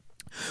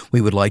We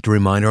would like to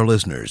remind our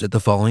listeners that the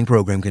following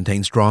program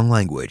contains strong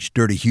language,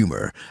 dirty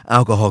humor,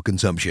 alcohol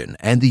consumption,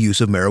 and the use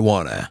of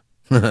marijuana.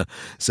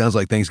 Sounds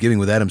like Thanksgiving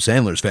with Adam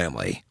Sandler's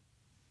family.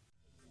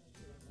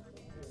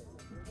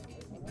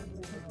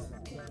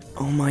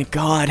 Oh my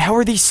god, how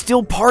are they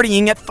still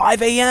partying at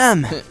 5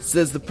 a.m.?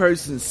 Says the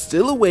person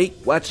still awake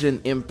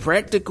watching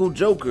Impractical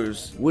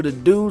Jokers with a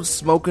dude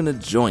smoking a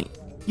joint.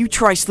 You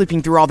try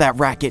sleeping through all that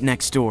racket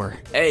next door.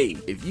 Hey,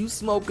 if you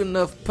smoke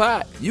enough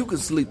pot, you can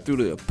sleep through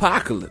the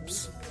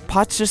apocalypse.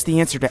 Pot's just the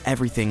answer to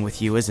everything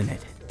with you, isn't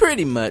it?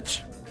 Pretty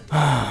much.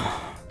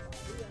 I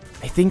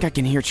think I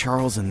can hear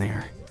Charles in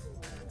there.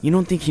 You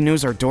don't think he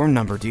knows our dorm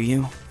number, do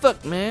you?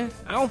 Fuck, man,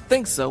 I don't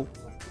think so.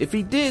 If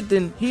he did,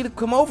 then he'd have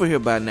come over here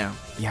by now.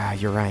 Yeah,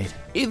 you're right.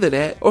 Either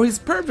that, or he's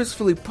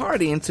purposefully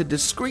partying to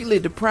discreetly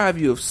deprive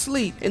you of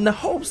sleep in the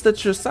hopes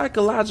that your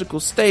psychological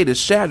state is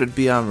shattered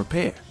beyond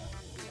repair.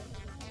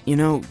 You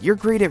know, you're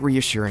great at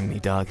reassuring me,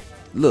 Doug.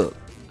 Look,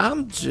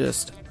 I'm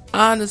just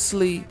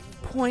honestly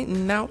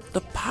pointing out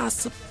the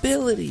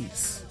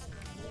possibilities.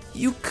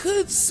 You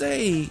could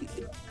say,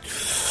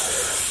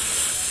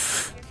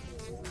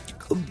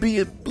 be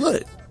it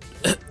blood.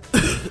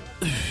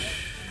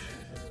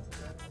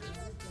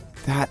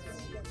 That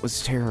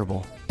was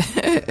terrible.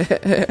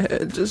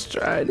 Just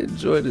try and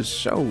enjoy the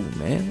show,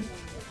 man.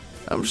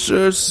 I'm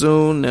sure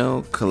soon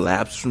they'll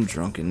collapse from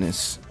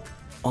drunkenness.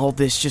 All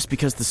this just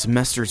because the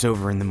semester's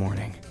over in the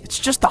morning. It's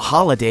just the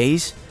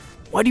holidays.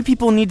 Why do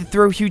people need to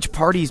throw huge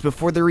parties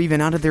before they're even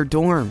out of their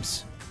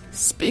dorms?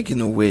 Speaking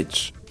of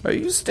which, are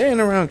you staying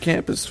around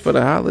campus for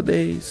the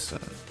holidays?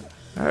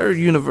 I heard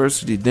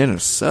university dinner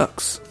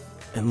sucks.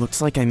 It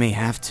looks like I may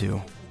have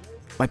to.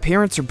 My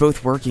parents are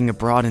both working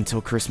abroad until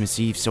Christmas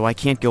Eve, so I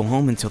can't go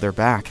home until they're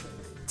back.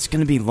 It's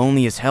gonna be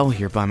lonely as hell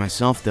here by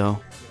myself,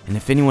 though. And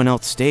if anyone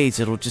else stays,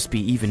 it'll just be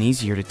even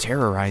easier to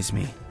terrorize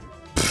me.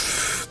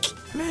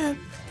 Man,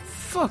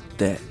 fuck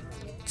that.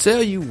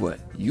 Tell you what,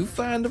 you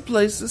find a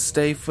place to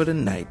stay for the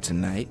night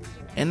tonight,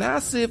 and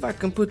I'll see if I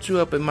can put you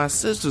up at my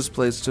sister's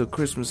place till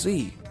Christmas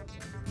Eve.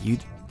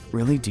 You'd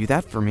really do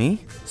that for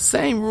me?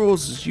 Same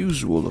rules as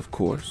usual, of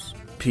course.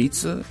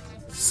 Pizza,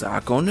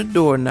 sock on the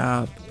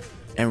doorknob,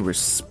 and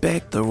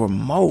respect the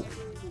remote.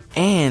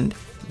 And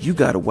you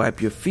gotta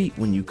wipe your feet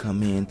when you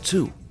come in,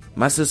 too.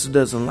 My sister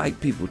doesn't like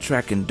people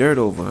tracking dirt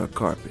over her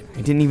carpet.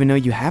 I didn't even know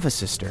you have a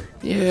sister.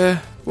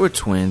 Yeah, we're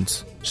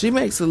twins. She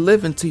makes a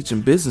living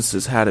teaching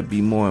businesses how to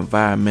be more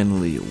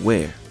environmentally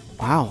aware.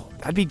 Wow,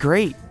 that'd be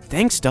great.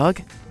 Thanks,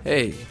 Doug.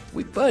 Hey,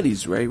 we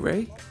buddies,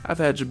 Ray. I've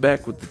had your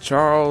back with the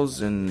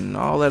Charles and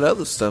all that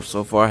other stuff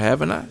so far,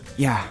 haven't I?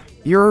 Yeah,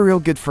 you're a real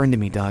good friend to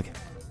me, Doug.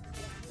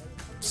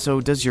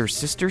 So does your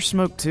sister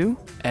smoke too?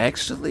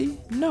 Actually,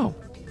 no.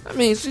 I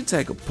mean, she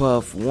take a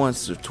puff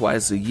once or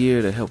twice a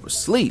year to help her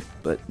sleep,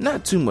 but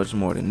not too much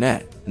more than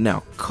that.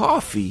 Now,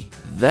 coffee,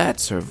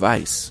 that's her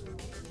vice.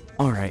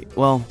 Alright,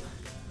 well,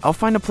 I'll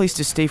find a place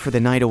to stay for the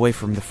night away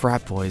from the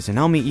frat boys, and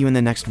I'll meet you in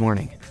the next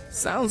morning.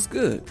 Sounds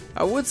good.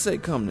 I would say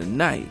come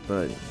tonight,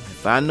 but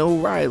if I know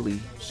Riley,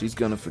 she's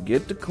gonna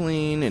forget to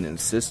clean and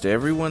insist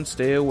everyone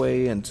stay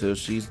away until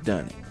she's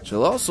done it.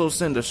 She'll also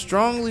send a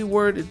strongly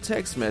worded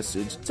text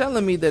message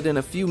telling me that in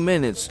a few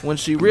minutes, when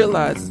she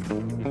realizes...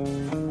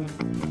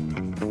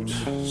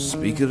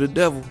 Speak of the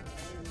devil.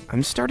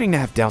 I'm starting to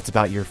have doubts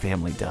about your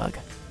family, Doug.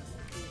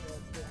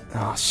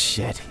 Oh,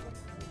 shit.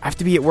 I have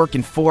to be at work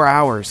in 4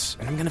 hours,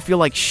 and I'm gonna feel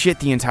like shit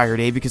the entire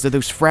day because of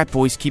those frat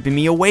boys keeping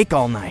me awake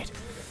all night.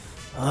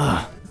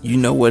 Ugh. You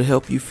know what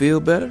help you feel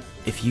better?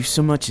 If you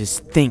so much as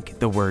think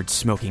the word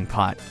smoking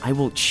pot, I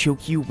will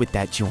choke you with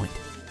that joint.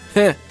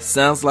 Heh,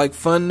 sounds like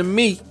fun to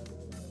me.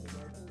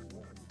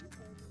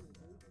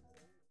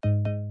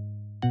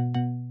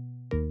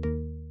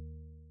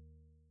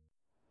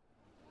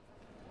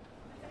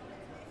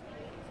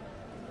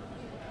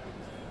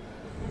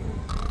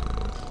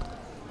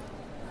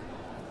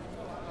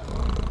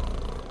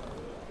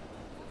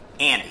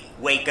 Andy,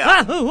 wake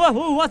up.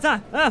 What's that?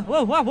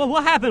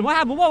 What happened?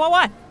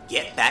 What?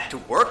 Get back to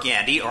work,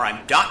 Andy, or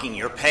I'm docking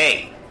your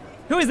pay.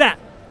 Who is that?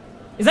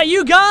 Is that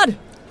you, God?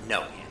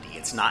 No, Andy,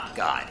 it's not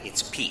God.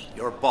 It's Pete,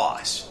 your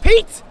boss.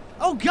 Pete!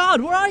 Oh,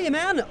 God, where are you,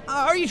 man?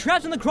 Are you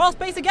trapped in the crawl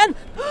space again?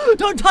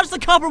 Don't touch the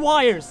copper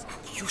wires.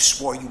 You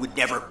swore you would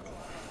never...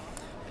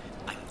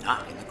 I'm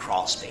not in the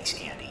crawl space,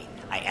 Andy.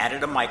 I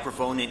added a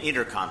microphone and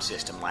intercom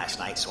system last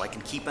night so I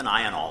can keep an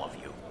eye on all of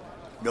you.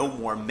 No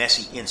more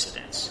messy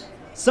incidents.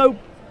 So,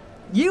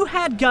 you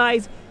had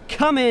guys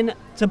come in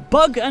to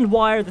bug and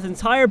wire this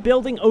entire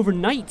building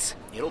overnight?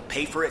 It'll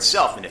pay for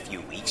itself in a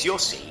few weeks, you'll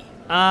see.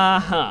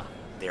 Uh-huh.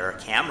 There are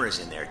cameras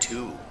in there,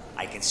 too.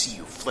 I can see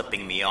you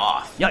flipping me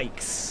off.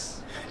 Yikes.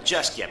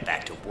 Just get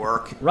back to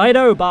work.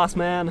 Righto, boss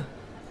man.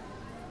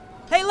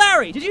 Hey,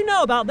 Larry, did you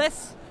know about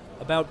this?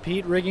 About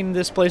Pete rigging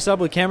this place up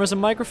with cameras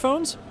and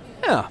microphones?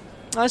 Yeah,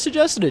 I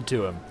suggested it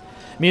to him.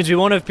 Means we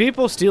won't have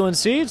people stealing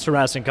seats,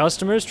 harassing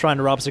customers, trying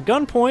to rob us at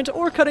gunpoint,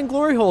 or cutting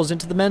glory holes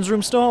into the men's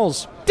room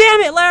stalls.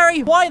 Damn it,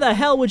 Larry! Why the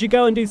hell would you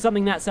go and do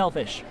something that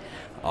selfish?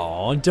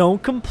 Aw,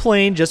 don't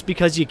complain just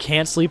because you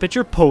can't sleep at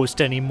your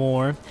post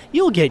anymore.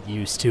 You'll get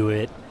used to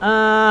it.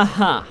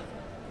 Uh-huh.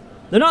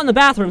 They're not in the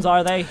bathrooms,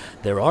 are they?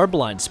 There are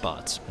blind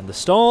spots, and the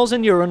stalls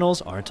and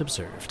urinals aren't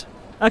observed.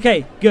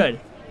 Okay, good.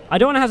 I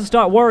don't want to have to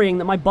start worrying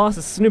that my boss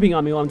is snooping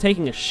on me while I'm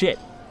taking a shit.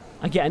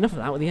 I get enough of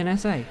that with the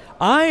NSA.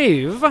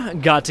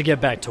 I've got to get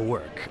back to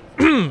work.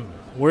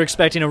 We're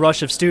expecting a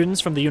rush of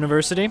students from the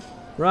university.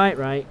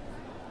 Right.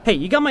 Hey,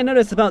 you got my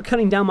notice about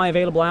cutting down my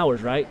available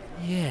hours, right?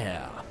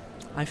 Yeah.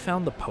 I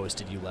found the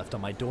post-it you left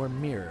on my door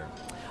mirror.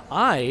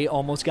 I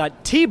almost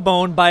got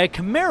T-boned by a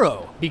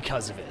Camaro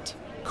because of it.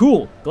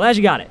 Cool. Glad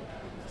you got it.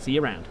 See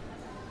you around.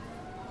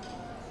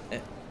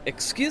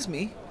 Excuse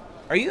me,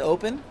 are you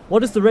open? What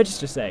does the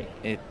register say?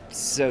 It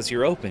says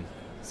you're open.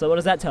 So what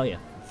does that tell you?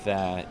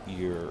 That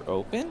you're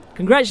open?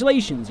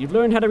 Congratulations, you've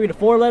learned how to read a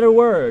 4-letter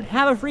word.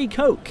 Have a free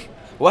Coke.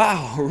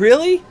 Wow,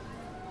 really?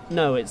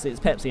 No, it's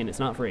Pepsi and it's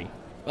not free.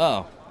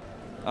 Oh.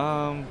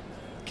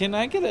 Can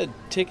I get a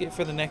ticket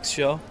for the next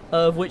show?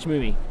 Of which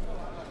movie?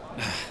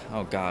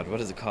 Oh god, what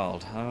is it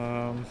called?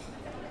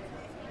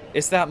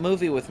 It's that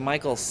movie with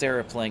Michael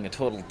Cera playing a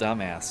total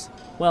dumbass.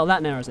 Well,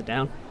 that narrows it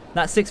down.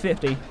 That's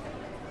 $6.50.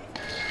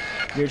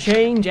 Your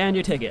change and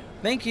your ticket.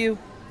 Thank you.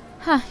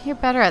 Huh, you're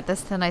better at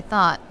this than I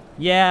thought.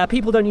 Yeah,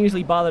 people don't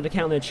usually bother to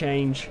count their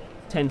change.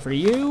 10 for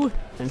you,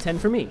 and 10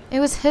 for me. It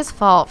was his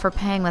fault for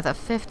paying with a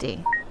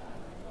 50.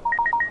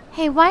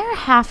 Hey, why are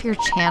half your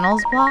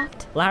channels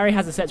blocked? Larry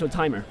has it set to a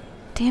timer.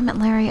 Damn it,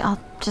 Larry,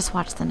 I'll just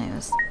watch the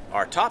news.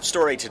 Our top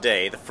story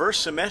today, the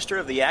first semester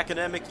of the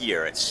academic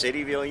year at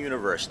Cityville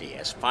University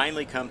has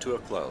finally come to a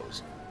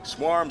close.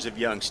 Swarms of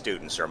young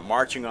students are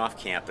marching off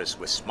campus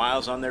with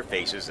smiles on their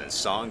faces and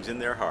songs in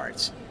their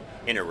hearts.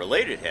 In a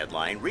related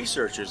headline,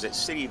 researchers at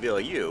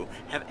Cityville U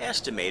have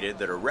estimated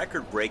that a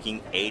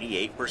record-breaking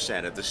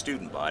 88% of the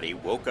student body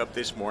woke up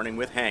this morning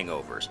with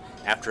hangovers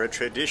after a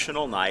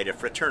traditional night of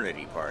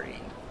fraternity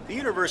partying. The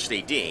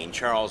university dean,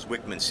 Charles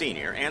Wickman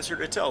Sr.,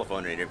 answered a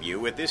telephone interview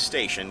with this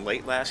station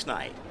late last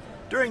night.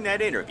 During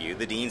that interview,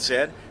 the dean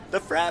said, "The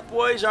frat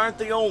boys aren't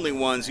the only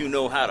ones who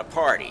know how to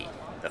party.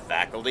 The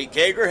faculty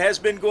kegger has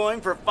been going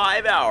for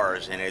 5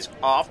 hours and is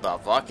off the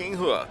fucking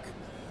hook."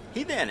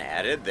 He then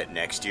added that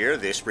next year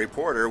this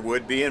reporter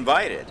would be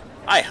invited.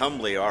 "I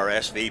humbly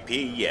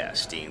RSVP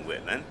yes, Dean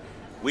Whitman.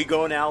 We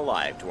go now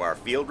live to our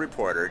field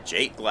reporter,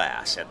 Jake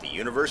Glass, at the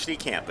university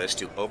campus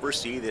to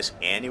oversee this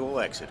annual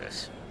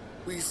exodus."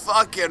 We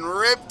fucking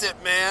ripped it,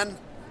 man.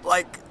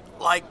 Like,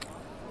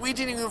 we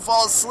didn't even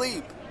fall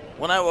asleep.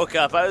 When I woke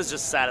up, I was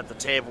just sat at the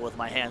table with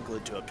my hand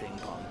glued to a ping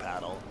pong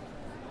paddle.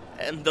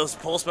 And those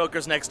pole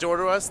smokers next door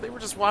to us, they were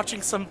just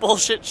watching some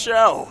bullshit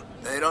show.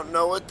 They don't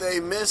know what they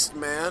missed,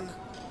 man.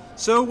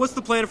 So, what's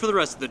the plan for the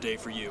rest of the day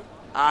for you?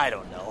 I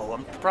don't know.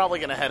 I'm probably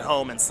gonna head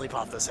home and sleep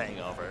off this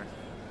hangover.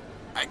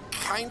 I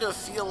kind of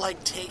feel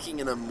like taking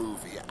in a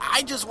movie.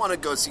 I just want to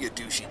go see a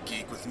douchey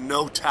geek with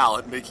no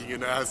talent making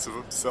an ass of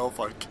himself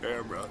on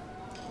camera.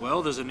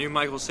 Well, there's a new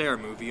Michael Cera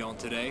movie on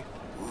today.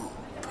 Ooh,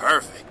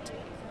 perfect.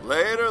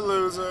 Later,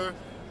 loser.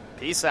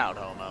 Peace out,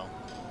 homo.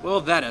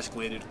 Well, that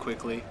escalated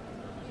quickly.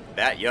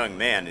 That young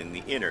man in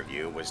the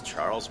interview was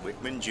Charles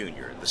Wickman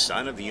Jr., the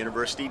son of the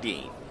university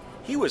dean.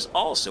 He was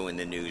also in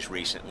the news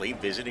recently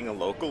visiting a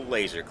local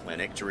laser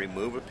clinic to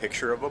remove a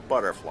picture of a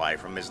butterfly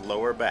from his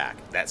lower back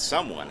that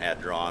someone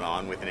had drawn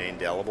on with an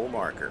indelible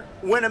marker.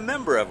 When a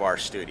member of our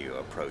studio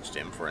approached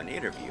him for an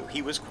interview,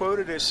 he was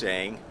quoted as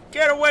saying,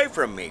 "Get away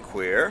from me,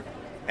 queer."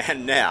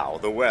 And now,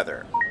 the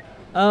weather.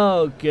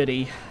 Oh,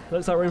 goody.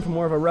 Looks like we're in for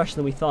more of a rush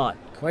than we thought.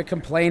 Quit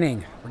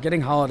complaining. We're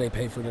getting holiday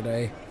pay for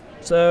today.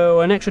 So,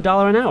 an extra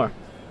 $1 an hour?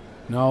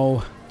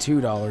 No,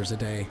 $2 a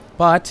day.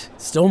 But,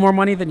 still more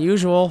money than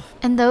usual.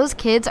 And those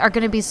kids are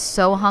going to be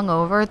so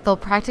hungover, they'll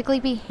practically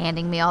be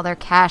handing me all their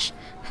cash.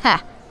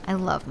 Ha! I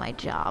love my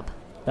job.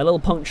 That little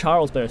punk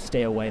Charles better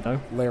stay away, though.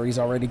 Larry's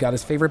already got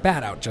his favorite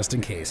bat out, just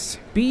in case.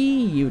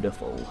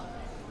 Beautiful.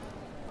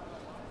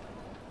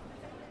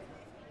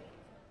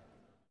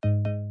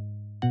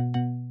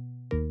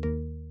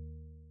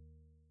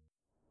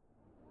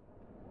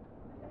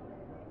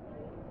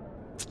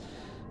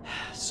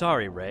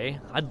 Sorry, Ray.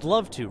 I'd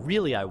love to.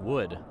 Really, I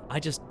would.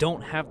 I just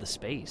don't have the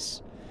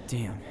space.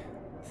 Damn.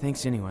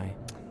 Thanks anyway.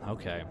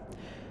 Okay.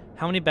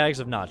 How many bags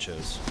of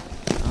nachos?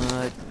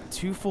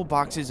 2 full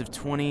boxes of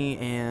 20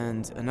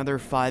 and another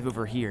 5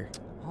 over here.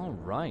 All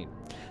right.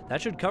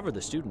 That should cover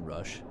the student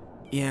rush.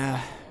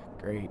 Yeah,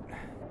 great.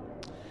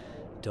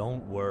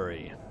 Don't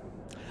worry.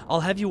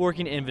 I'll have you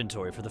working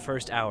inventory for the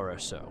first hour or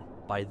so.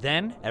 By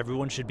then,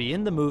 everyone should be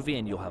in the movie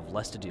and you'll have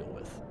less to deal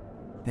with.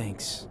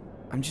 Thanks.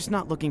 I'm just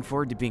not looking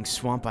forward to being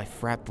swamped by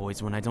frat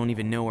boys when I don't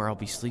even know where I'll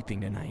be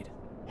sleeping tonight.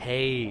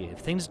 Hey, if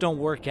things don't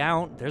work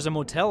out, there's a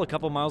motel a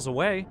couple miles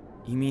away.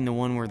 You mean the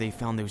one where they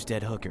found those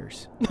dead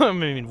hookers? I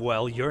mean,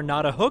 well, you're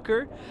not a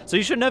hooker, so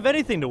you shouldn't have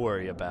anything to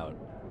worry about.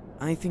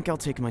 I think I'll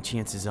take my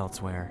chances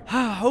elsewhere.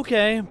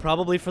 Okay,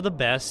 probably for the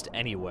best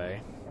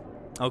anyway.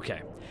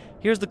 Okay,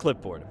 here's the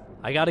clipboard.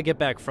 I gotta get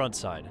back front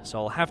side, so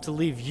I'll have to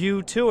leave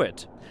you to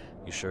it.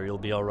 You sure you'll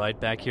be alright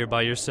back here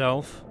by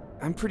yourself?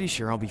 I'm pretty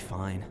sure I'll be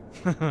fine.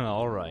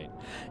 Alright.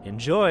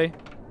 Enjoy.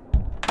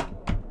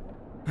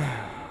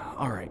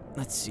 Alright,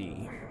 let's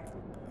see.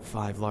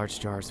 5 large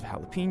jars of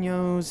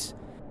jalapenos,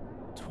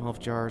 12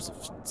 jars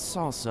of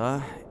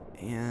salsa,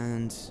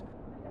 and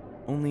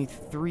only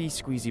 3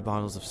 squeezy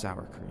bottles of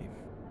sour cream.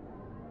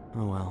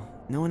 Oh well,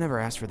 no one ever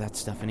asked for that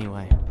stuff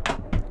anyway.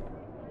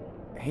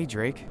 Hey,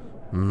 Drake.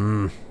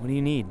 What do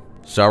you need?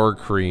 Sour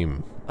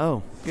cream.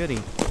 Oh, goody.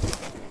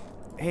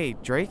 Hey,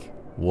 Drake?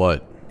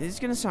 What? This is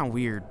gonna sound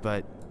weird,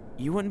 but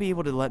you wouldn't be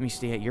able to let me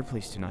stay at your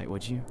place tonight,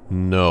 would you?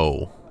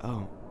 No.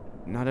 Oh,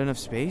 not enough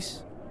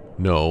space?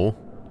 No.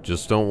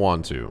 Just don't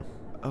want to.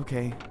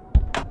 Okay.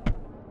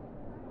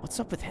 What's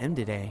up with him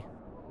today?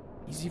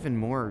 He's even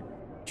more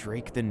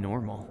Drake than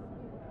normal.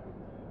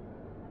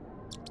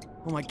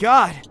 Oh my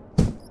god!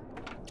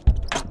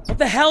 What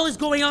the hell is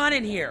going on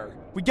in here?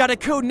 We got a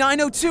code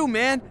 902,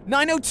 man!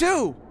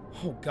 902!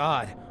 Oh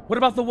god. What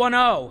about the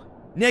 10?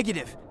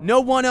 Negative.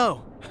 No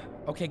 10.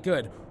 Okay,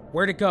 good.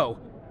 Where'd it go?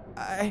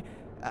 I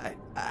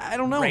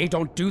don't know. Ray,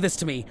 don't do this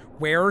to me.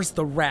 Where's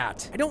the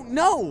rat? I don't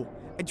know!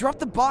 I dropped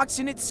the box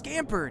and it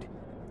scampered.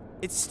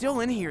 It's still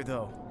in here,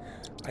 though.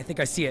 I think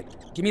I see it.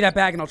 Give me that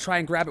bag and I'll try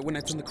and grab it when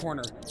it's in the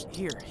corner.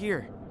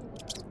 Here.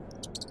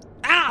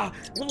 Ah!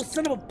 Little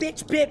son of a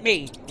bitch bit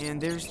me!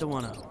 And there's the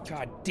 10.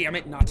 God damn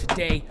it, not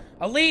today.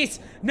 Elise!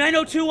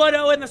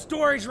 90210 in the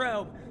storage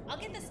room! I'll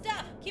get the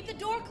stuff. Keep the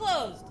door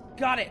closed.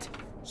 Got it.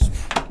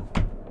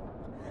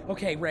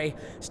 Okay, Ray,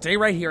 stay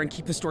right here and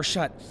keep this door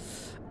shut.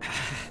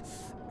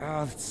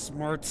 Ah, that's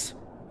smart.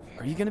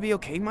 Are you gonna be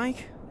okay,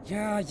 Mike?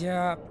 Yeah.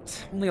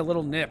 It's only a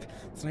little nip.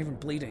 It's not even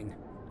bleeding.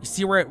 You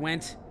see where it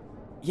went?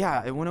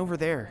 Yeah, it went over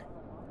there.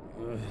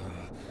 Ugh.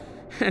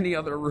 Any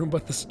other room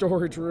but the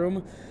storage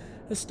room.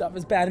 This stuff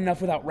is bad enough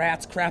without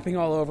rats crapping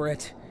all over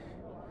it.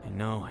 I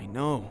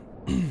know.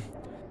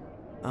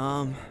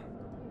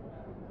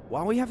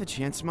 While we have a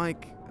chance,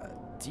 Mike,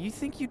 do you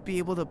think you'd be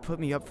able to put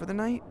me up for the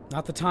night?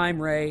 Not the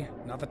time, Ray.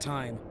 Not the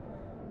time.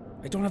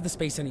 I don't have the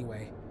space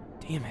anyway.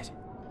 Damn it.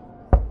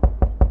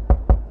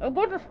 A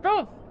bunch of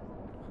stuff.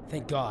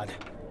 Thank God.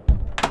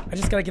 I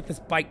just gotta get this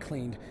bike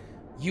cleaned.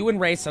 You and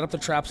Ray set up the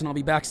traps and I'll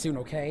be back soon,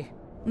 okay?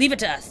 Leave it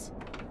to us.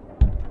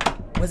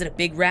 Was it a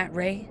big rat,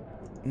 Ray?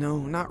 No,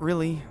 not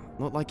really.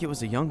 Looked like it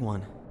was a young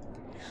one.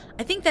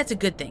 I think that's a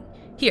good thing.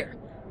 Here,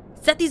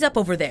 set these up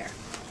over there.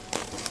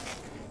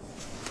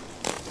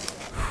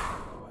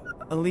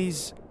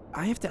 Elise,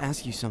 I have to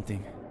ask you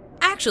something.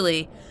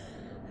 Actually,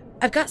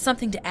 I've got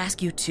something to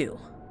ask you too,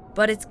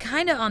 but it's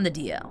kinda on the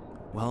DL.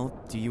 Well,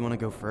 do you want to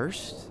go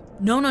first?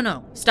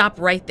 No. Stop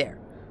right there.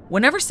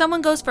 Whenever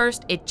someone goes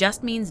first, it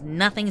just means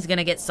nothing's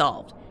gonna get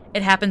solved.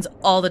 It happens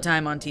all the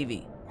time on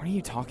TV. What are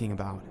you talking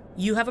about?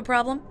 You have a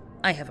problem,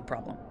 I have a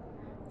problem.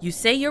 You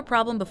say your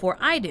problem before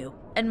I do,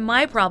 and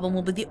my problem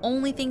will be the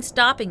only thing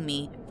stopping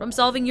me from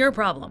solving your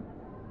problem.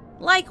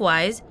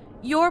 Likewise,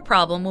 your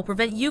problem will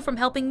prevent you from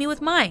helping me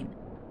with mine.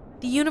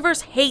 The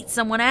universe hates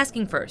someone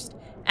asking first.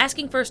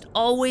 Asking first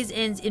always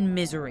ends in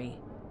misery.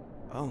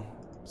 Oh,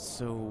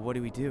 so what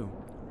do we do?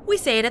 We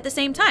say it at the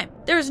same time.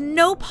 There is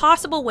no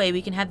possible way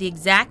we can have the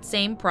exact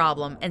same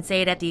problem and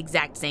say it at the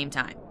exact same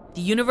time.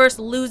 The universe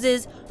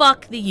loses.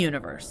 Fuck the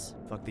universe.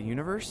 Fuck the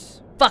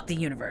universe? Fuck the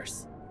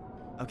universe.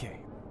 Okay,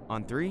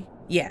 on 3?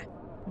 Yeah.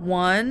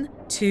 1,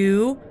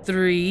 2,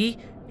 3.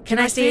 Can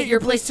I stay at your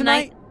place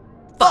tonight?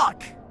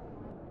 Fuck!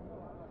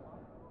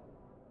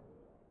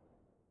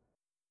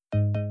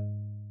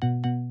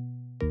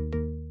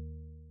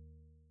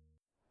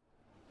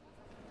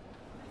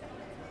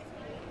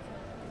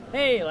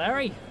 Hey,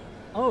 Larry.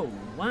 Oh,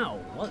 wow,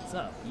 what's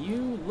up?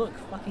 You look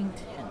fucking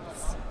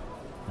tense.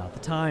 Not the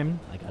time.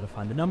 I gotta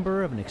find the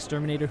number of an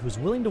exterminator who's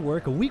willing to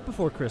work a week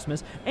before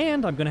Christmas,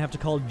 and I'm gonna have to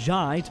call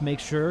Jai to make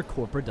sure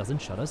corporate doesn't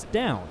shut us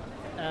down.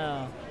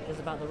 Oh, it's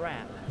about the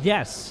rat.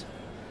 Yes.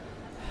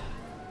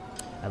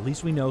 At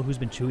least we know who's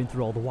been chewing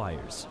through all the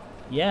wires.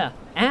 Yeah,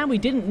 and we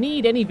didn't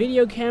need any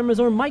video cameras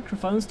or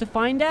microphones to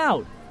find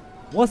out.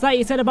 What's that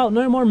you said about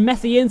no more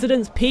messy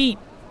incidents, Pete?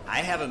 I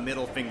have a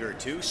middle finger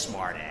too,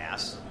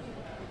 smartass.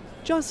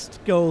 Just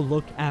go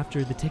look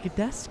after the ticket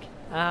desk.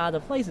 The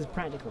place is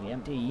practically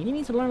empty. You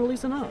need to learn to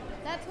loosen up.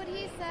 That's what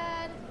he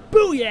said.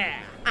 Booyah!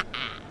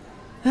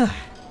 I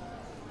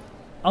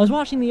was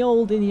watching the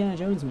old Indiana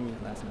Jones movie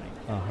last night.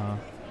 Uh-huh.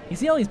 You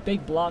see all these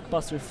big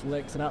blockbuster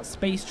flicks about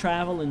space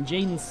travel and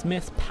Jaden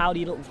Smith's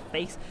pouty little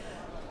face,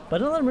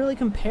 but none of them really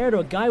compare to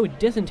a guy with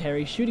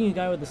dysentery shooting a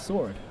guy with a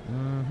sword.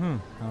 Mm-hmm.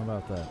 How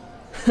about that?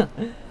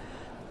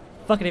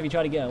 Fuck it if you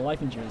try to get a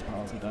life insurance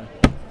policy, though.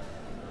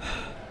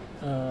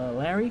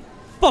 Larry?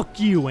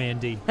 Fuck you,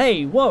 Andy.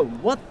 Hey, whoa,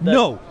 what the?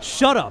 No,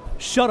 shut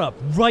up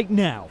right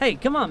now. Hey,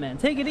 come on, man,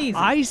 take it easy.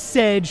 I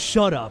said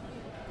shut up.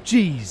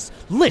 Jeez,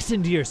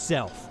 listen to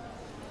yourself.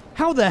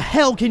 How the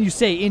hell can you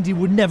say Indy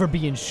would never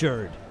be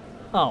insured?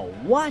 Oh,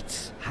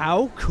 what?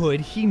 How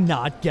could he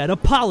not get a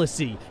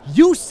policy?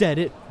 You said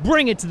it,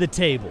 bring it to the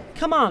table.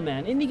 Come on,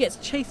 man, Indy gets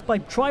chased by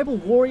tribal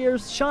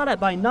warriors, shot at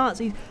by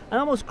Nazis, and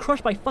almost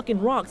crushed by fucking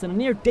rocks on a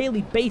near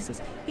daily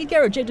basis. He'd get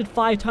rejected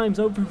 5 times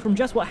over from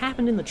just what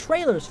happened in the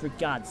trailers, for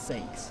God's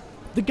sakes.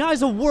 The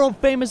guy's a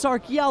world-famous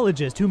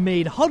archaeologist who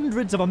made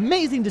hundreds of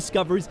amazing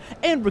discoveries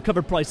and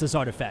recovered priceless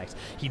artifacts.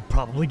 He'd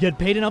probably get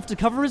paid enough to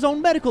cover his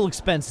own medical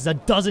expenses a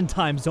dozen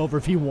times over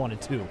if he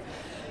wanted to.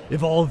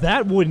 If all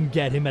that wouldn't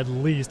get him at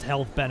least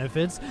health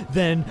benefits,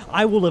 then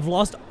I will have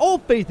lost all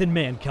faith in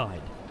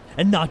mankind.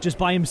 And not just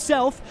by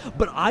himself,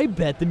 but I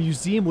bet the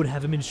museum would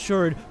have him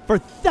insured for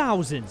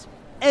thousands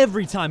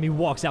every time he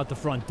walks out the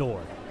front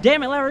door.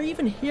 Damn it, Larry, are you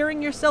even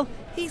hearing yourself?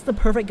 He's the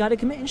perfect guy to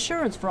commit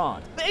insurance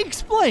fraud.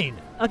 Explain!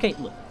 Okay,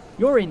 look,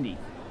 you're Indy.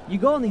 You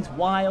go on these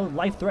wild,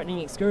 life-threatening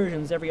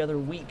excursions every other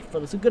week for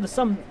the good of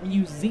some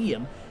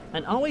museum,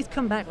 and always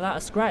come back without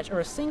a scratch or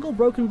a single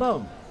broken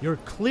bone. You're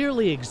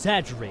clearly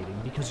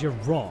exaggerating because you're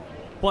wrong,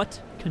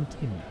 but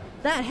continue.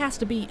 That has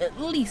to be at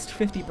least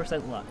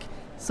 50% luck.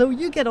 So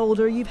you get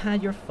older, you've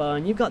had your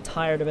fun, you've got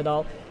tired of it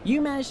all,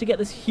 you manage to get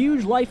this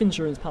huge life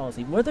insurance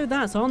policy, whether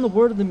that's on the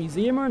word of the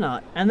museum or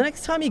not, and the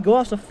next time you go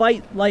off to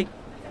fight, like,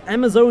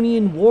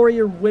 Amazonian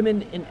warrior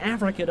women in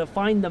Africa to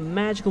find the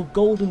magical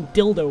golden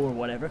dildo or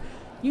whatever,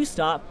 you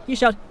stop, you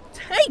shout,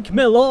 "Take,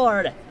 my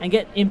lord!" and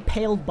get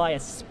impaled by a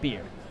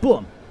spear.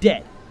 Boom,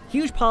 dead.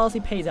 Huge policy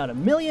pays out $1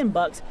 million,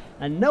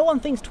 and no one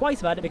thinks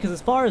twice about it because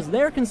as far as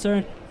they're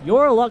concerned,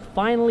 your luck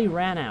finally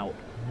ran out.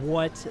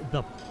 What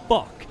the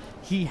fuck?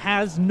 He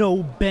has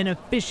no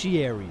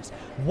beneficiaries.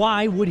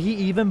 Why would he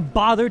even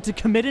bother to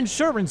commit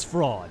insurance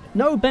fraud?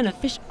 No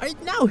beneficiary?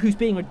 Now who's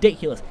being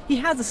ridiculous? He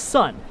has a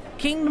son.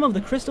 Kingdom of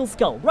the Crystal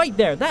Skull. Right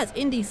there, that's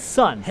Indy's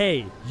son.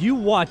 Hey, you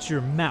watch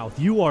your mouth.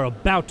 You are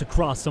about to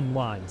cross some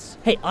lines.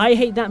 Hey, I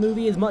hate that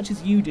movie as much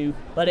as you do,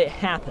 but it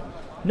happened.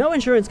 No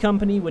insurance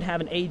company would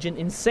have an agent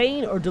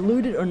insane or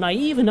deluded or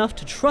naive enough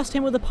to trust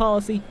him with a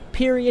policy,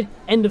 period,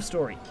 end of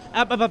story.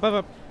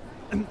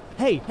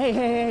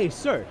 Hey,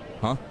 sir.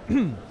 Huh?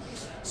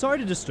 Sorry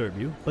to disturb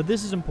you, but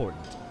this is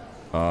important.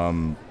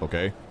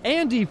 Okay.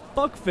 Andy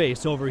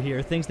Fuckface over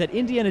here thinks that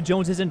Indiana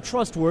Jones isn't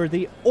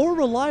trustworthy or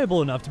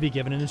reliable enough to be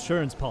given an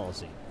insurance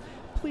policy.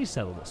 Please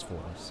settle this for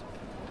us.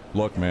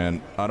 Look,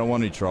 man, I don't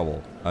want any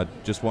trouble. I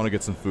just want to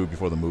get some food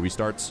before the movie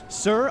starts.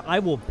 Sir, I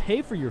will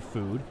pay for your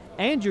food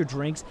and your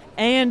drinks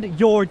and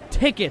your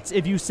tickets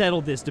if you settle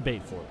this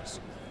debate for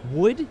us.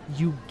 Would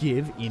you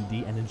give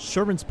Indy an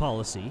insurance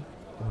policy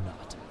or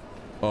not?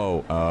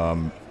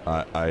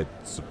 I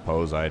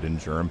suppose I'd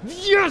insure him.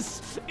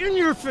 Yes! In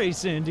your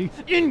face, Andy!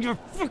 In your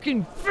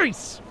fucking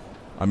face!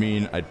 I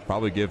mean, I'd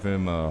probably give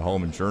him a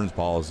home insurance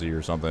policy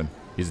or something.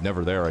 He's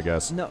never there, I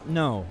guess.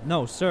 No,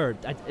 sir.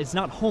 It's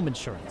not home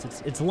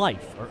insurance. It's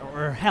life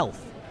or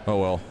health. Oh,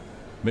 well.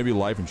 Maybe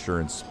life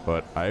insurance,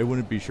 but I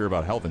wouldn't be sure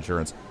about health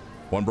insurance.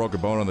 One broken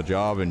bone on the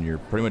job, and you're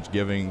pretty much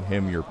giving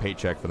him your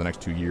paycheck for the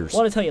next 2 years.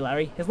 Well, I tell you,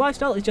 Larry, his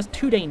lifestyle is just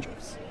too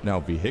dangerous. Now,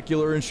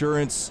 vehicular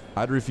insurance,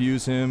 I'd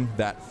refuse him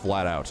that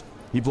flat out.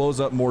 He blows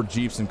up more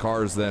Jeeps and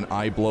cars than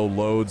I blow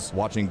loads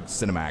watching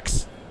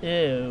Cinemax.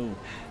 Ew.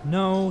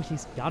 No,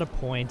 he's got a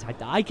point.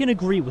 I can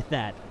agree with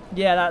that.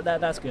 Yeah,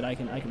 that's good. I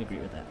can agree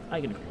with that.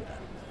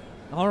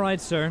 All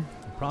right, sir.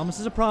 A promise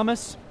is a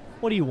promise.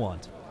 What do you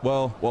want?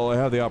 Well, while I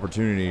have the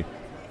opportunity,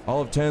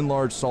 I'll have 10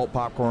 large salt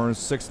popcorns,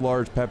 6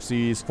 large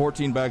Pepsis,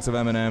 14 bags of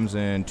M&Ms,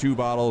 and 2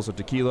 bottles of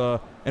tequila,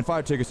 and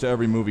 5 tickets to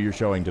every movie you're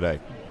showing today.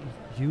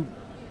 You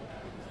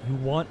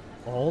want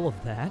all of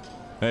that?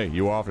 Hey,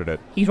 you offered it.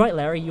 He's right,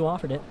 Larry. You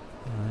offered it.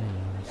 I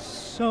am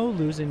so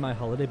losing my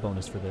holiday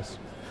bonus for this.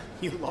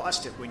 You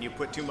lost it when you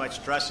put too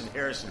much trust in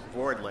Harrison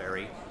Ford,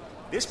 Larry.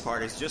 This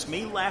part is just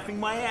me laughing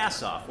my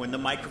ass off when the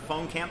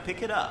microphone can't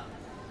pick it up.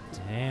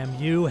 Damn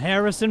you,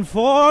 Harrison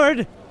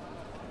Ford!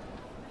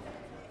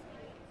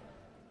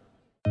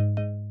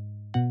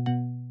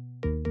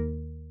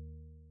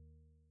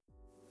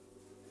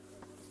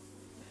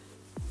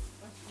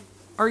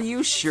 Are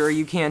you sure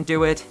you can't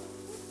do it?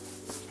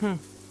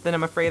 Then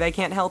I'm afraid I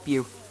can't help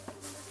you.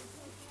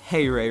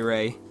 Hey,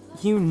 Ray.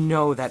 You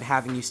know that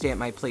having you stay at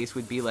my place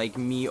would be like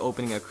me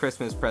opening a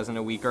Christmas present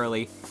a week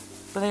early.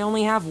 But I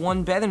only have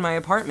one bed in my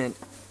apartment,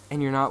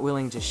 and you're not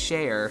willing to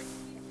share.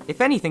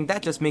 If anything,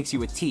 that just makes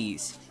you a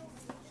tease.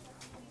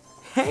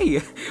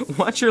 Hey,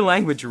 watch your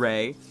language,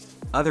 Ray.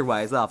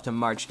 Otherwise, I'll have to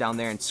march down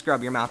there and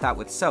scrub your mouth out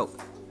with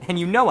soap. And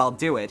you know I'll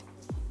do it.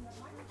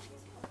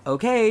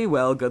 Okay,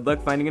 well, good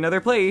luck finding another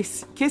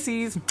place.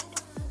 Kissies.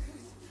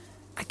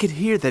 I could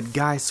hear that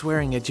guy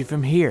swearing at you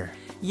from here.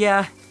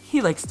 Yeah, he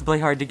likes to play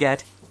hard to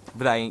get,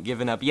 but I ain't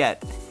given up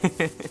yet.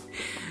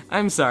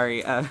 I'm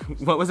sorry,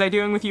 what was I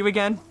doing with you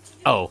again?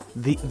 Oh,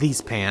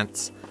 these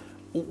pants.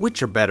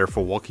 Which are better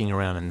for walking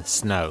around in the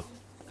snow?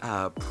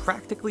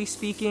 Practically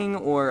speaking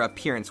or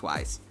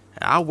appearance-wise?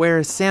 I'll wear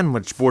a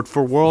sandwich board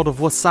for World of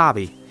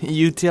Wasabi.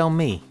 You tell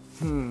me.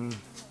 Can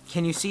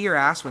you see your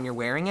ass when you're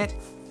wearing it?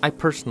 I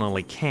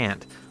personally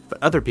can't,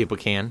 but other people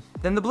can.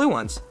 Then the blue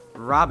ones.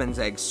 Robin's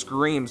Egg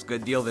screams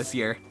good deal this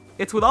year.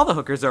 It's what all the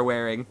hookers are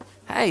wearing.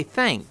 Hey,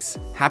 thanks.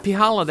 Happy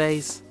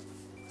holidays.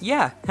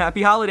 Yeah,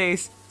 happy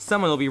holidays.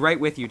 Someone will be right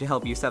with you to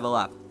help you settle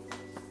up.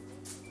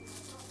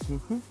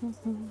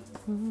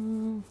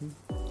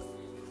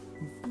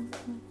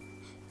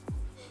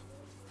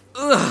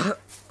 Ugh,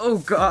 oh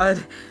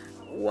God.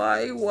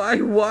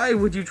 Why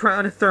would you try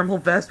on a thermal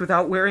vest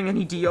without wearing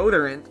any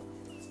deodorant?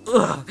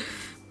 Ugh.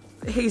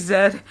 Hey,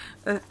 Zed,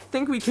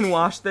 think we can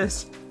wash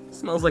this?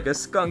 Smells like a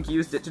skunk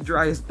used it to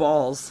dry his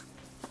balls.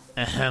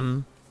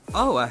 Ahem.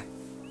 Oh,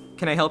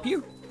 can I help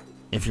you?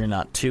 If you're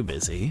not too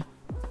busy.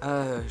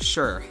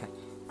 Sure.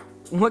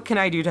 What can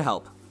I do to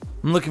help?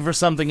 I'm looking for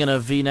something in a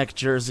V-neck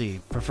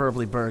jersey,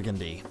 preferably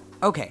burgundy.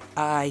 Okay,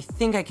 I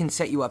think I can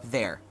set you up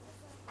there.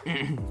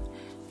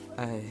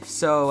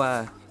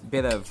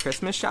 Bit of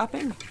Christmas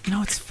shopping?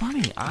 No, it's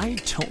funny. I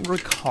don't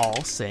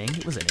recall saying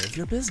it was any of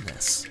your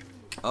business.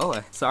 Oh,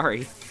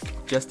 sorry.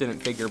 Just didn't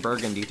figure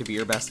burgundy to be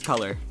your best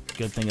color.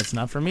 Good thing it's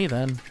not for me,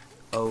 then.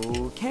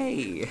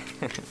 Okay.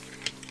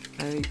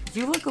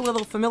 You look a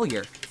little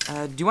familiar.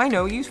 Do I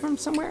know you from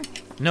somewhere?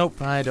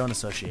 Nope, I don't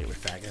associate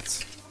with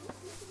faggots.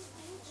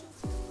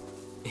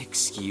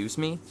 Excuse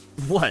me?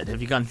 What,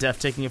 have you gone deaf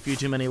taking a few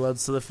too many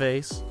loads to the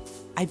face?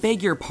 I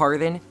beg your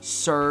pardon,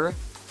 sir.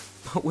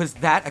 Was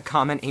that a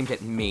comment aimed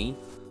at me?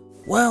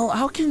 Well,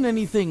 how can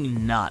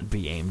anything not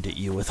be aimed at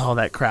you with all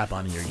that crap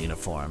on your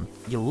uniform?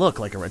 You look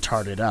like a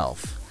retarded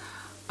elf.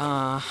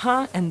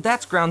 Uh-huh, and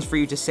that's grounds for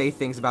you to say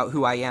things about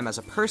who I am as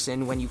a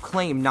person when you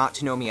claim not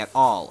to know me at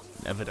all.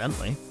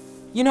 Evidently.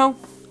 You know,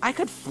 I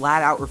could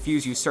flat out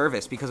refuse you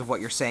service because of what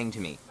you're saying to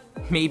me.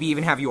 Maybe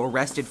even have you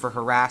arrested for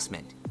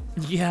harassment.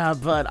 Yeah,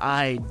 but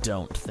I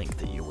don't think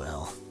that you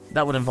will.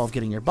 That would involve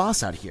getting your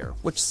boss out here,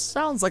 which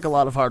sounds like a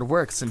lot of hard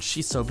work since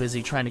she's so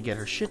busy trying to get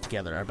her shit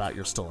together about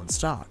your stolen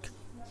stock.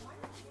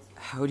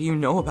 How do you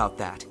know about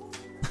that?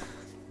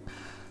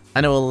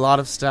 I know a lot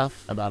of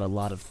stuff about a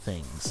lot of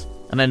things,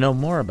 and I know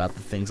more about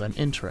the things I'm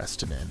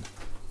interested in.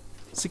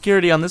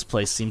 Security on this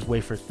place seems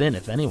wafer thin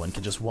if anyone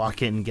can just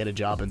walk in and get a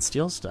job and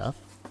steal stuff.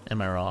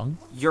 Am I wrong?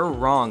 You're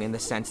wrong in the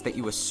sense that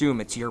you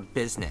assume it's your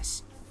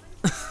business.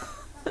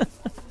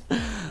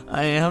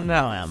 I am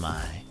now, am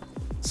I?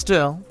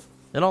 Still,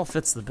 it all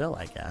fits the bill,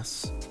 I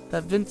guess.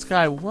 That Vince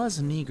guy was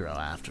a Negro,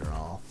 after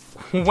all.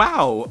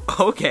 Wow,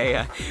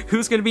 okay.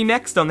 Who's gonna be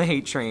next on the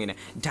hate train?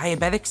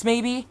 Diabetics,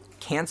 maybe?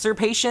 Cancer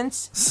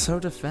patients? So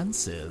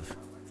defensive.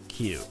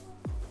 Cute.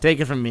 Take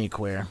it from me,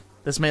 queer.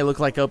 This may look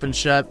like open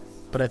shut,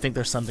 but I think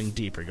there's something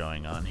deeper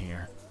going on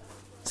here.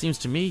 Seems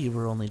to me you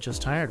were only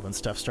just hired when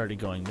stuff started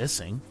going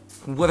missing.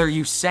 What are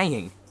you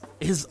saying?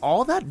 Is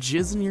all that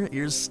jizz in your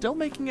ears still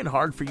making it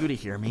hard for you to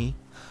hear me?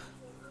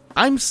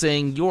 I'm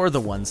saying you're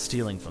the one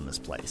stealing from this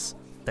place.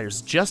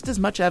 There's just as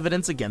much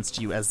evidence against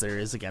you as there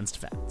is against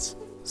Vance.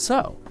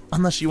 So,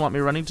 unless you want me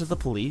running to the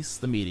police,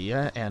 the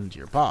media, and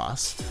your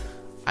boss,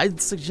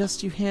 I'd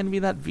suggest you hand me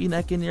that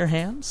V-neck in your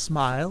hand,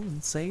 smile,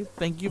 and say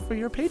thank you for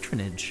your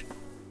patronage.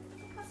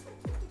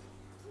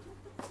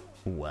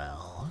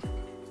 Well...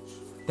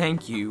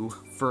 Thank you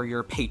for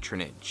your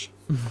patronage.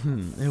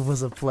 It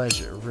was a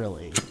pleasure,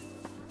 really.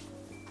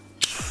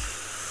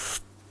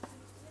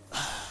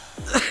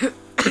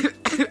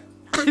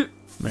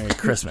 Merry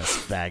Christmas,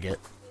 faggot.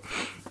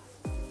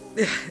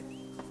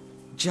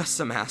 Just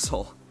some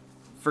asshole.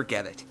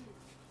 Forget it.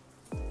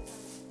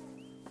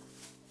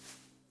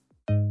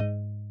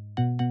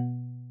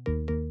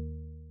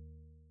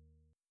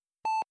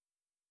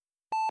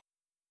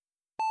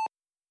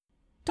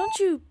 Don't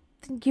you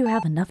think you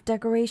have enough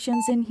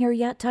decorations in here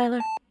yet, Tyler?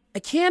 I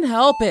can't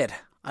help it.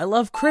 I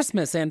love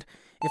Christmas, and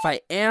if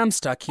I am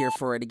stuck here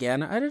for it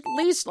again, I'd at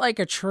least like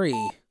a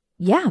tree.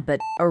 Yeah, but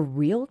a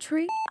real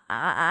tree?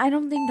 I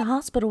don't think the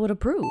hospital would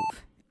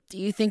approve. Do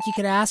you think you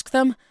could ask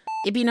them?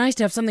 It'd be nice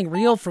to have something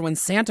real for when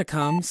Santa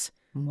comes.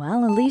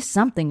 Well, at least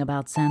something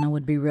about Santa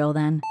would be real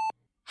then.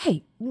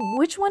 Hey,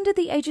 which one did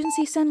the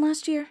agency send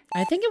last year?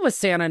 I think it was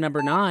Santa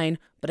number 9,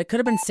 but it could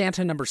have been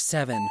Santa number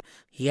 7.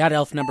 He had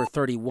elf number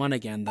 31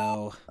 again,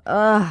 though.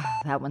 Ugh,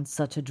 that one's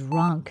such a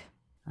drunk.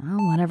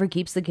 Oh, whatever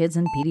keeps the kids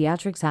in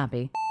pediatrics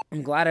happy.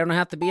 I'm glad I don't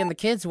have to be in the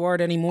kids'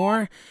 ward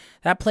anymore.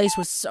 That place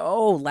was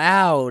so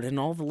loud, and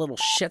all the little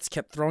shits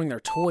kept throwing their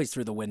toys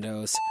through the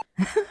windows.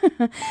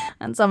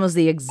 That's almost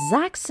the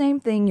exact same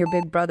thing your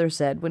big brother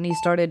said when he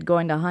started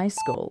going to high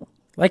school.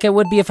 Like I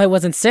would be if I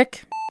wasn't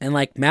sick, and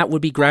like Matt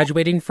would be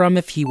graduating from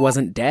if he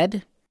wasn't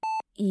dead?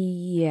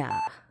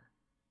 Yeah.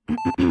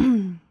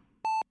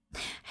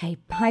 Hey,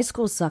 high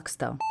school sucks,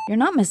 though. You're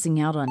not missing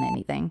out on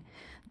anything.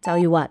 Tell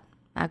you what,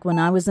 back when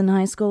I was in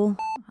high school,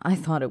 I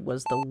thought it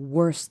was the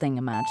worst thing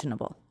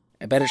imaginable.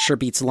 I bet it sure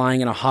beats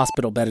lying in a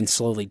hospital bed and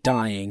slowly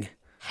dying.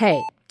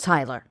 Hey,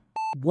 Tyler,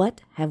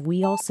 what have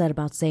we all said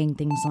about saying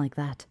things like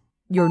that?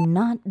 You're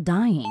not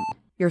dying.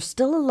 You're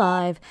still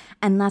alive,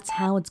 and that's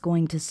how it's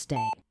going to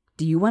stay.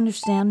 Do you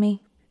understand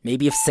me?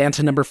 Maybe if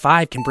Santa number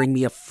 5 can bring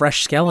me a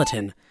fresh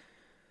skeleton.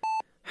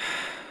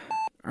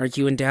 Are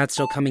you and Dad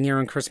still coming here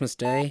on Christmas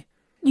Day?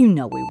 You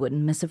know we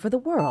wouldn't miss it for the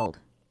world.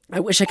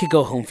 I wish I could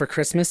go home for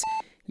Christmas.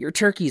 Your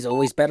turkey's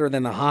always better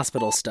than the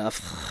hospital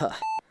stuff.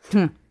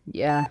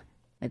 Yeah,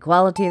 the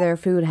quality of their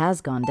food has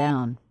gone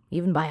down,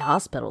 even by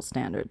hospital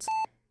standards.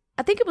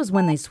 I think it was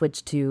when they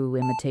switched to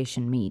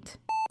imitation meat.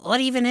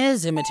 What even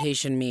is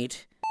imitation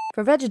meat?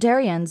 For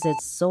vegetarians,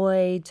 it's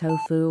soy,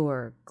 tofu,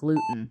 or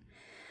gluten.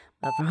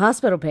 But for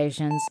hospital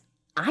patients,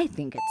 I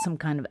think it's some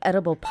kind of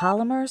edible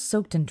polymer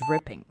soaked in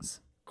drippings.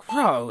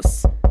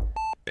 Gross.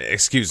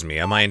 Excuse me,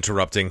 am I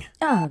interrupting?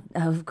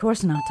 Of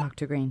course not,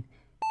 Dr. Green.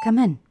 Come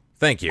in.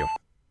 Thank you.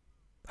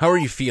 How are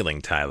you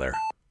feeling, Tyler?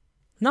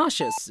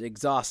 Nauseous,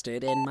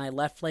 exhausted, and my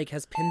left leg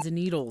has pins and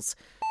needles.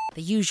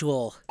 The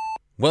usual.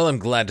 Well, I'm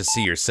glad to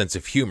see your sense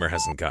of humor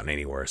hasn't gotten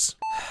any worse.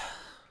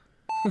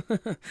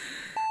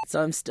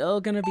 So I'm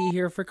still gonna be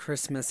here for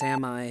Christmas,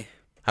 am I?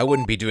 I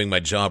wouldn't be doing my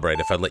job right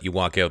if I let you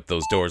walk out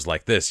those doors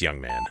like this, young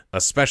man.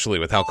 Especially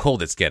with how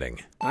cold it's getting.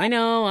 I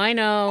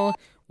know.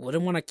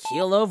 Wouldn't want to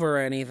keel over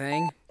or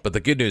anything. But the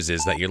good news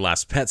is that your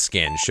last PET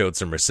scan showed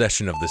some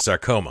recession of the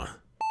sarcoma.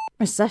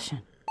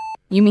 Recession?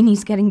 You mean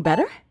he's getting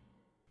better?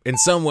 In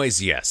some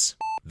ways, yes.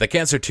 The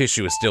cancer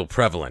tissue is still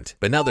prevalent,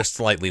 but now there's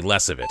slightly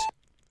less of it.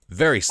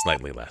 Very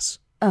slightly less.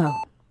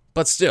 Oh.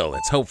 But still,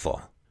 it's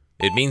hopeful.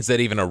 It means that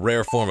even a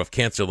rare form of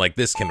cancer like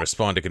this can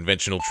respond to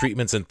conventional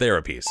treatments and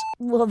therapies.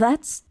 Well,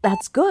 that's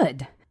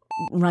good.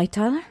 Right,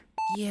 Tyler?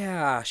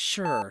 Yeah,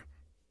 sure.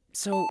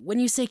 So, when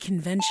you say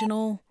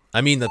conventional...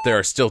 I mean that there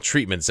are still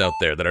treatments out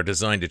there that are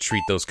designed to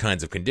treat those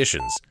kinds of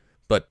conditions,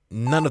 but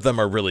none of them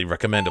are really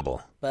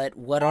recommendable. But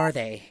what are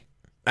they?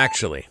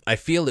 Actually, I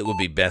feel it would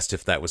be best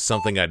if that was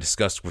something I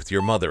discussed with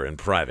your mother in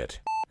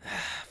private.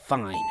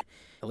 Fine.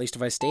 At least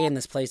if I stay in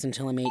this place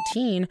until I'm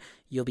 18,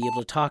 you'll be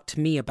able to talk to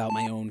me about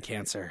my own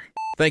cancer.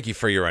 Thank you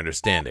for your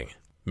understanding.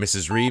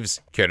 Mrs.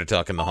 Reeves, care to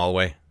talk in the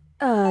hallway?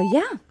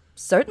 Yeah,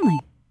 certainly.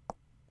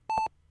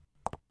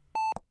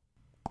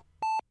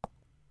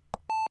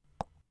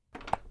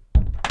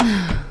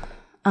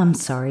 I'm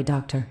sorry,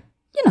 Doctor.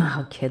 You know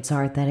how kids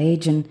are at that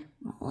age, and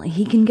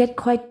he can get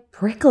quite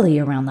prickly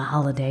around the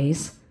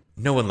holidays.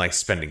 No one likes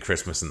spending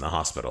Christmas in the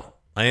hospital.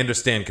 I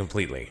understand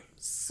completely.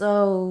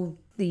 So,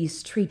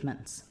 these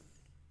treatments,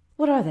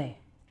 what are they?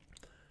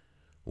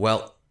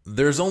 Well,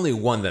 there's only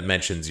one that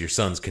mentions your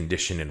son's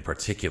condition in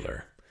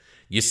particular.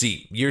 You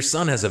see, your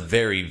son has a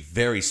very,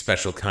 very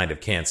special kind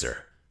of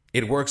cancer.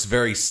 It works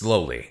very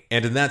slowly,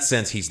 and in that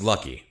sense he's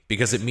lucky,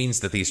 because it means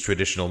that these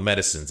traditional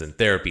medicines and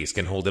therapies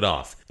can hold it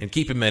off and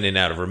keep him in and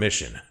out of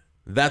remission.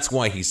 That's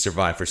why he's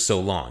survived for so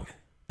long.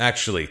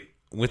 Actually,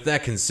 with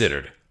that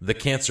considered, the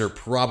cancer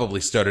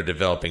probably started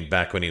developing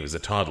back when he was a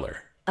toddler.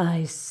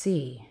 I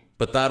see.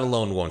 But that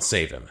alone won't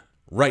save him.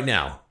 Right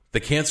now, the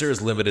cancer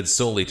is limited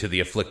solely to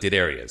the afflicted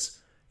areas,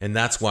 and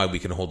that's why we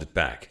can hold it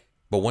back.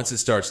 But once it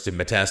starts to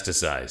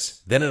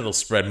metastasize, then it'll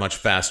spread much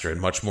faster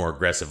and much more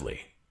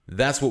aggressively.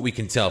 That's what we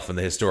can tell from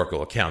the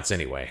historical accounts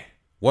anyway.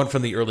 One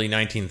from the early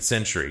 19th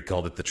century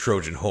called it the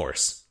Trojan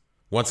horse.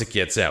 Once it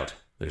gets out,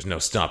 there's no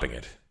stopping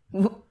it.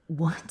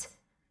 What?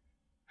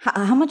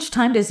 How much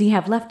time does he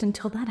have left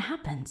until that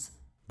happens?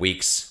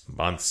 Weeks,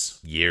 months,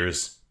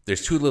 years.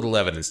 There's too little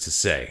evidence to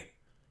say.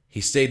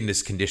 He stayed in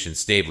this condition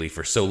stably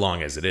for so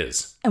long as it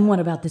is. And what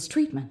about this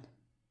treatment?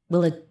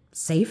 Will it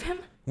save him?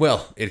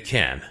 Well, it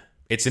can.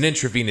 It's an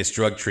intravenous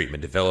drug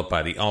treatment developed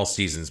by the All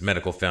Seasons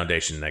Medical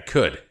Foundation that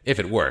could, if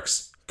it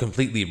works,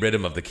 completely rid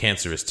him of the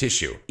cancerous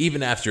tissue,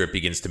 even after it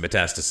begins to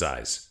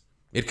metastasize.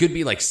 It could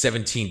be like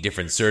 17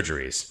 different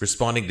surgeries,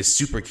 responding to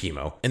super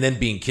chemo, and then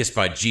being kissed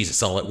by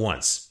Jesus all at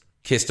once.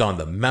 Kissed on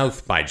the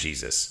mouth by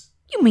Jesus.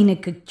 You mean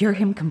it could cure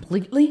him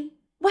completely?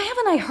 Why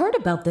haven't I heard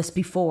about this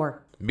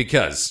before?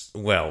 Because,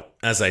 well,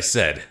 as I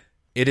said,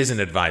 it isn't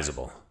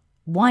advisable.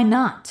 Why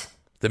not?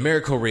 The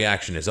miracle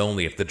reaction is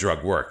only if the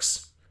drug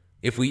works.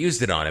 If we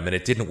used it on him and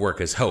it didn't work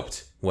as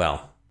hoped,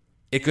 well,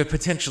 it could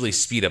potentially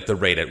speed up the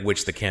rate at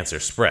which the cancer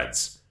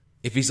spreads.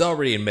 If he's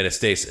already in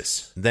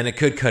metastasis, then it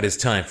could cut his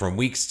time from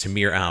weeks to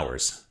mere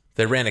hours.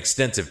 They ran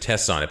extensive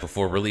tests on it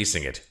before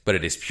releasing it, but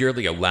it is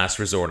purely a last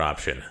resort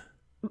option.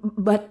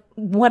 But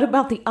what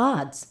about the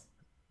odds?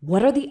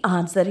 What are the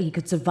odds that he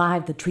could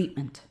survive the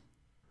treatment?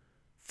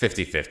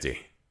 50-50.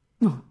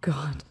 Oh,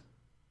 God.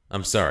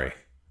 I'm sorry.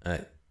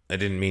 I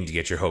didn't mean to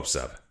get your hopes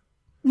up.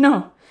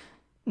 No,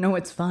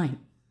 it's fine.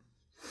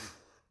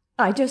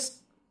 I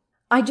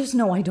just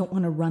know I don't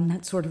want to run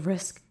that sort of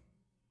risk.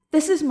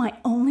 This is my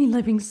only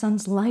living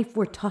son's life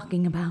we're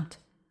talking about.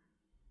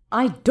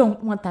 I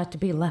don't want that to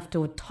be left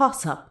to a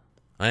toss-up.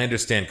 I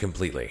understand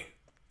completely.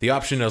 The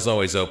option is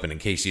always open in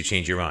case you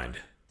change your mind.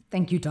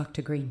 Thank you,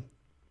 Dr. Green.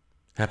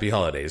 Happy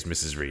holidays,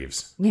 Mrs.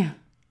 Reeves. Yeah,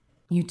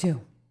 you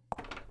too.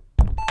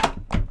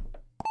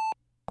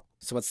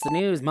 So what's the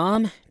news,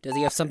 Mom? Does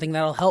he have something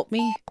that'll help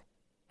me?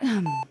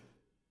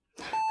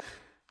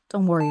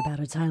 Don't worry about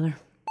it, Tyler.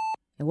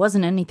 It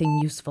wasn't anything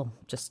useful.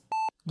 Just,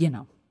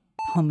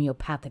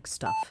 homeopathic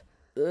stuff.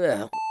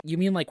 Ugh, you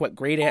mean like what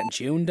Great Aunt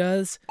June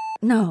does?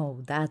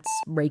 No, that's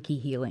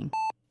Reiki healing.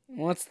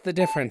 What's the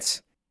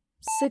difference?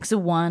 6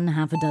 of one,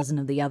 half a dozen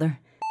of the other.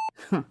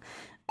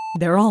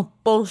 They're all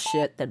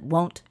bullshit that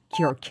won't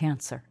cure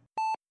cancer.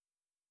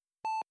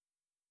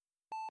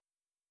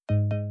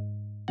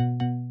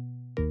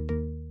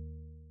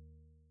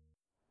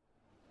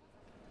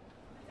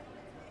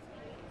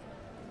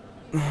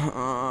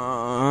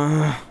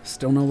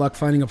 Still no luck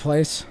finding a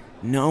place?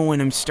 No,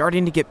 and I'm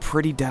starting to get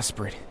pretty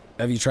desperate.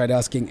 Have you tried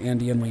asking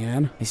Andy and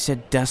Leanne? I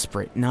said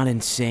desperate, not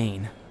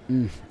insane.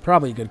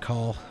 Probably a good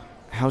call.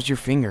 How's your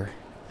finger?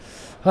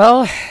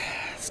 Well,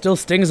 still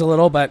stings a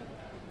little, but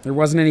there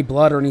wasn't any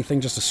blood or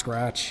anything, just a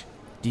scratch.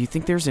 Do you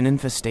think there's an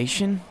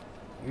infestation?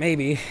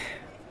 Maybe.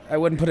 I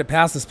wouldn't put it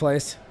past this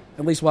place.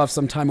 At least we'll have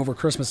some time over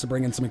Christmas to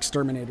bring in some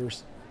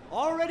exterminators.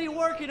 Already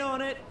working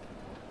on it.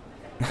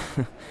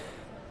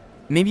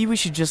 Maybe we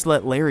should just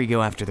let Larry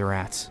go after the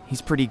rats.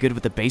 He's pretty good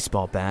with a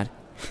baseball bat.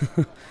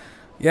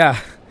 Yeah,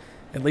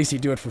 at least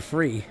he'd do it for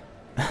free.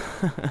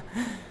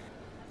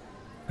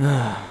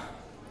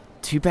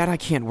 Too bad I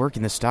can't work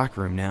in the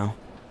stockroom now.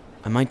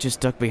 I might just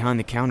duck behind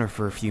the counter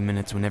for a few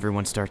minutes when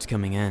everyone starts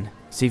coming in.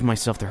 Save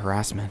myself the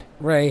harassment.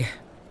 Ray,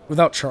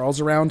 without Charles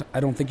around, I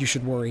don't think you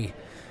should worry.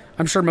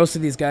 I'm sure most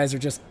of these guys are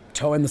just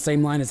towing the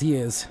same line as he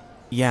is.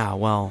 Yeah,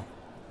 well,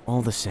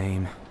 all the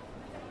same.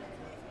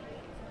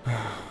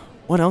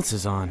 What else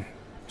is on?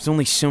 There's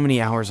only so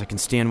many hours I can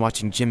stand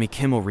watching Jimmy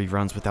Kimmel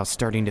reruns without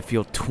starting to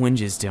feel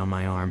twinges down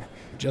my arm.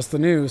 Just the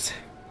news.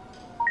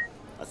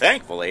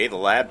 Thankfully, the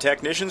lab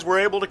technicians were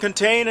able to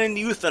contain and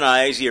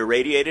euthanize the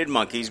irradiated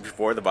monkeys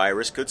before the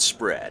virus could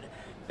spread.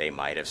 They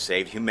might have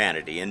saved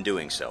humanity in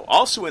doing so.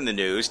 Also in the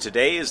news,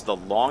 today is the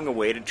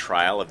long-awaited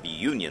trial of the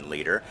Union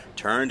leader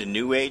turned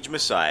New Age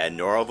messiah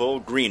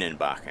Norville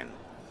Greenenbachen.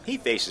 He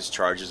faces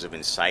charges of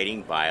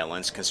inciting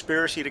violence,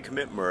 conspiracy to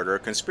commit murder,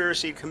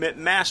 conspiracy to commit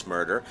mass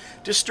murder,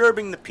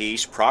 disturbing the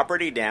peace,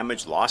 property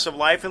damage, loss of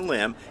life and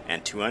limb,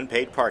 and 2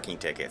 unpaid parking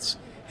tickets.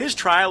 His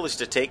trial is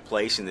to take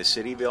place in the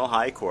Cityville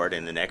High Court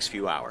in the next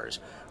few hours.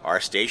 Our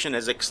station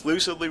has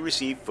exclusively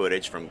received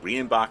footage from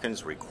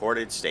Greenenbachen's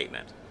recorded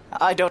statement.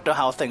 I don't know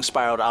how things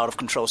spiraled out of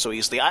control so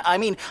easily. I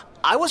mean,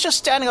 I was just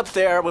standing up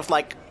there with,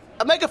 like,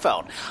 a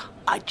megaphone.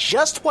 I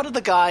just wanted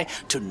the guy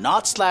to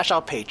not slash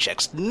our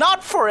paychecks,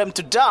 not for him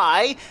to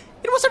die.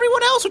 It was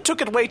everyone else who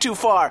took it way too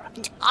far.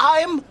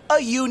 I'm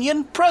a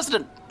union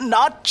president,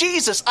 not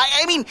Jesus.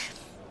 I mean,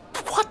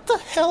 what the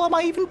hell am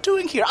I even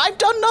doing here? I've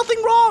done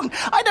nothing wrong.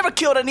 I never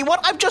killed anyone.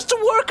 I'm just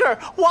a worker.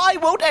 Why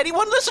won't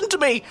anyone listen to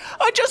me?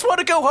 I just want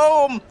to go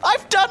home.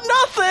 I've done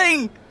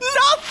nothing.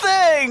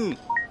 Nothing!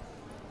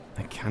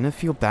 I kind of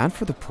feel bad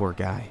for the poor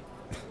guy.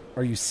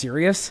 Are you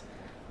serious?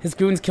 His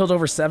goons killed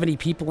over 70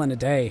 people in a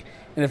day,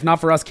 and if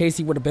not for us,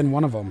 Casey would have been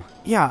one of them.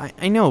 Yeah,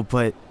 I know,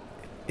 but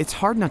it's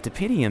hard not to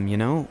pity him, you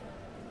know?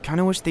 Kind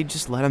of wish they'd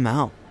just let him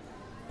out.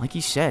 Like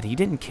you said, he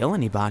didn't kill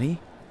anybody.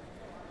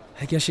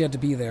 I guess you had to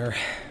be there.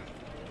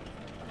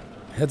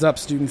 Heads up,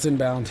 students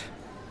inbound.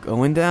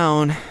 Going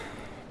down.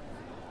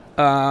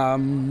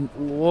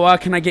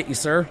 What can I get you,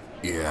 sir?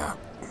 Yeah.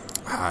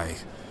 Hi.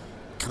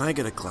 Can I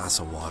get a glass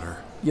of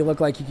water? You look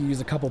like you could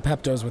use a couple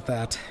Peptos with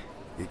that.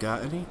 You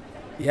got any?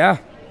 Yeah.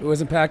 Who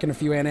isn't packing a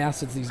few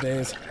antacids these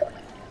days?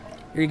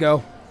 Here you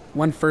go.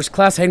 1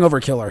 first-class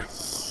hangover killer.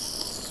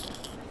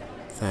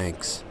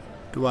 Thanks.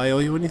 Do I owe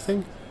you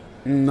anything?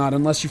 Not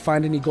unless you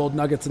find any gold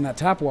nuggets in that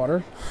tap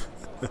water.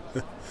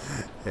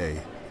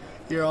 Hey,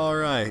 you're all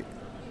right.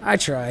 I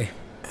try.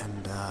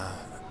 And,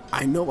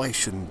 I know I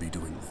shouldn't be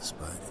doing this,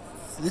 but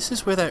this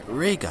is where that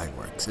Ray guy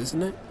works,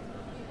 isn't it?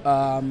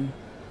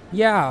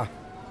 Yeah.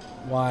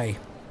 Why?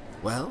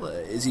 Well,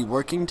 is he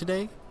working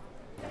today?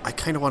 I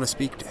kind of want to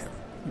speak to him.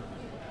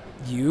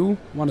 You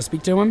want to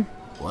speak to him?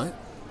 What?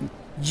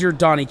 You're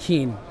Donnie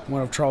Keene,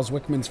 one of Charles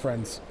Wickman's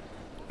friends.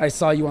 I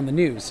saw you on the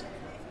news.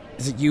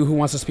 Is it you who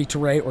wants to speak to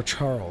Ray or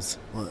Charles?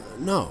 Well,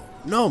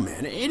 no,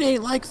 man. It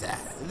ain't like that.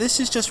 This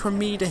is just from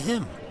me to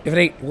him. If it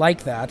ain't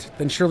like that,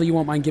 then surely you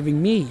won't mind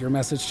giving me your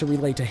message to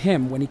relay to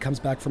him when he comes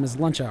back from his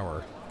lunch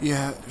hour.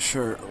 Yeah,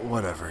 sure,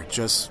 whatever.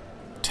 Just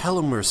tell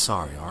him we're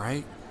sorry, all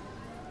right?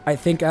 I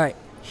think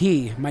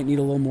he might need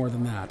a little more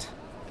than that.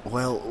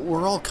 Well,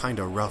 we're all kind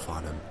of rough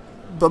on him.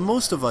 But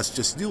most of us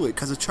just do it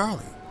because of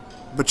Charlie.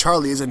 But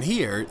Charlie isn't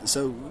here,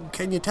 so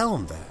can you tell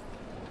him that?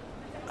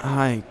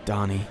 Hi,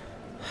 Donnie.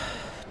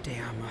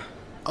 Damn.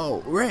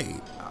 Oh, Ray.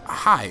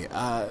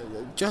 Hi.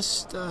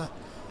 Just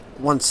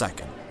 1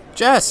 second.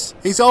 Jess,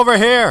 he's over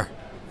here.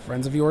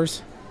 Friends of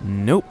yours?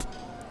 Nope.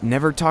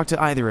 Never talked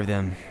to either of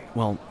them.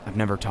 Well, I've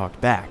never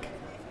talked back.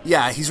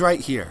 Yeah, he's right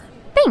here.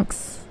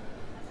 Thanks.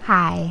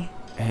 Hi.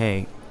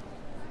 Hey,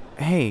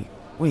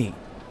 wait.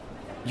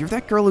 You're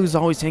that girl who's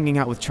always hanging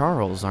out with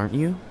Charles, aren't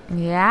you?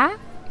 Yeah,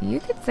 you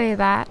could say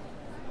that.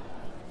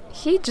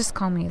 He'd just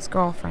call me his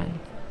girlfriend.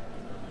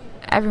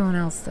 Everyone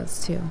else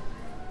does too.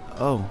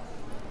 Oh.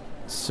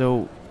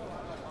 So,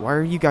 why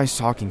are you guys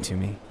talking to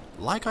me?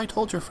 Like I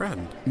told your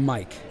friend.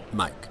 Mike.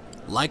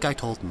 Like I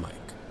told Mike.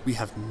 We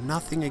have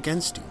nothing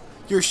against you.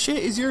 Your shit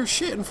is your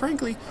shit, and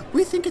frankly,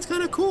 we think it's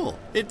kind of cool.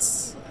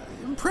 It's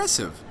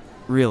impressive.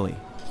 Really?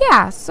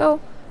 Yeah, so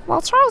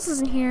while Charles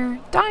isn't here,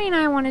 Donnie and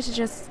I wanted to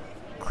just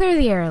clear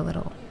the air a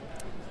little.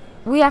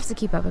 We have to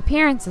keep up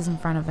appearances in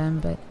front of him,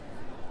 but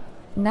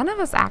none of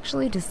us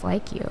actually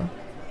dislike you.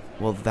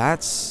 Well,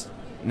 that's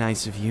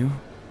nice of you.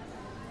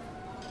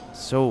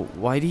 So,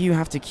 why do you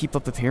have to keep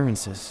up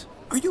appearances?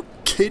 Are you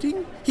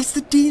kidding? He's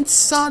the dean's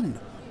son.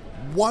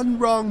 One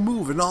wrong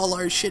move and all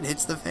our shit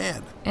hits the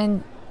fan.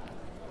 And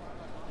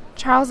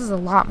Charles is a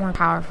lot more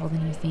powerful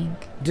than you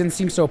think. Didn't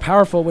seem so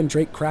powerful when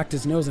Drake cracked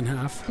his nose in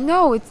half.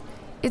 No,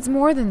 it's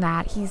more than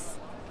that.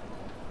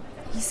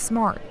 He's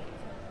smart,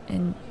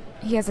 and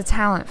he has a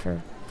talent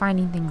for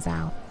finding things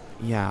out.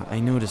 Yeah, I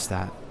noticed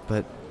that,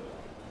 but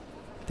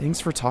thanks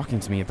for talking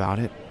to me about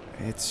it.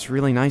 It's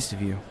really nice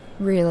of you.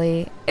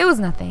 Really, it was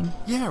nothing.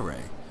 Yeah,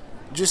 Ray.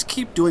 Just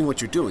keep doing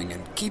what you're doing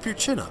and keep your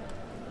chin up.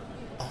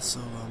 Also,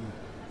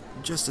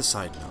 just a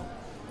side note.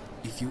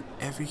 If you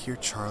ever hear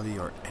Charlie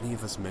or any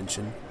of us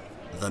mention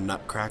the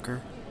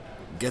Nutcracker,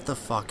 get the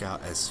fuck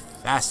out as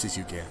fast as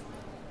you can.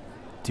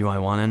 Do I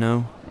want to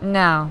know?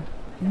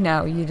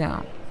 No, you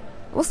don't.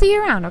 We'll see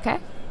you around, okay?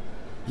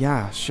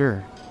 Yeah,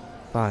 sure.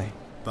 Bye.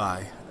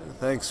 Bye.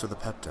 Thanks for the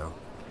Pepto.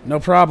 No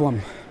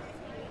problem.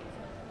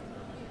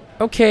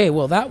 Okay,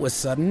 well, that was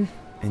sudden.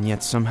 And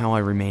yet somehow I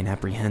remain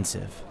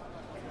apprehensive.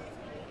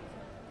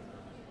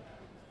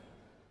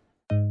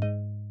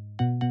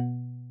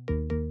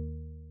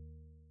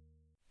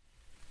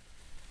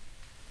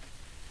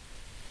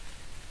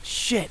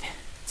 Shit,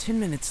 10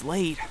 minutes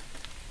late.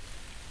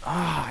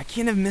 I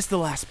can't have missed the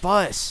last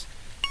bus.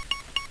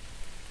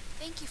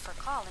 Thank you for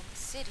calling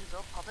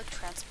Cityville Public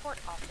Transport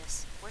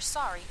Office. We're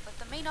sorry, but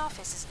the main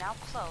office is now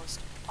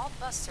closed. All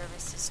bus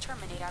services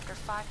terminate after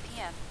 5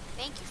 p.m.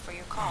 Thank you for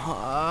your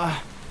call.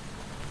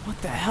 What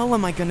the hell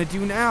am I gonna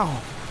do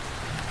now?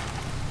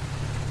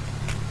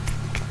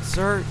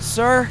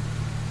 Sir,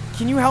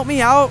 can you help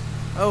me out?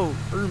 Oh,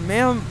 or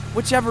ma'am,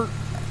 whichever.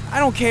 I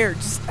don't care,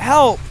 just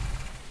help.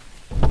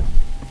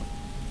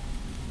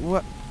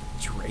 What,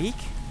 Drake?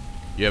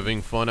 You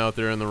having fun out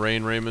there in the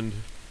rain, Raymond?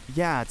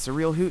 Yeah, it's a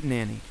real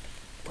hootenanny.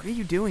 What are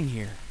you doing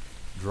here?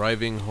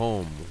 Driving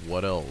home.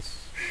 What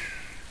else?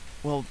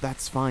 Well,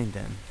 that's fine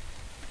then.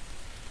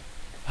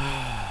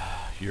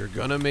 You're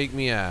gonna make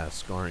me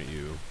ask, aren't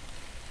you?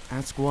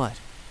 Ask what?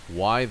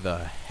 Why the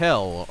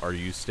hell are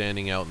you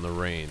standing out in the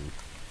rain?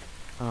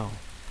 Oh,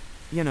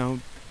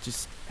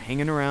 just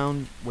hanging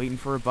around, waiting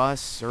for a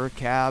bus, or a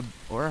cab,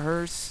 or a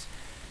hearse.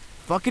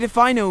 Fuck it if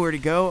I know where to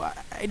go.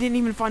 I didn't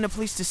even find a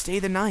place to stay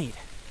the night.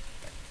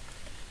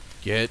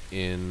 Get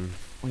in.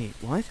 Wait,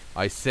 what?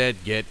 I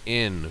said get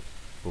in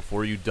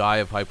before you die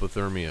of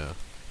hypothermia.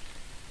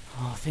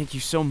 Oh, thank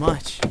you so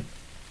much.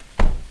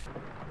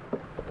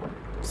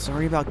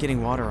 Sorry about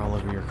getting water all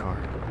over your car.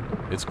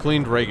 It's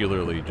cleaned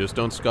regularly, just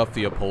don't scuff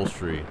the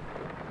upholstery.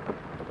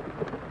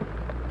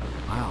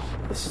 Wow,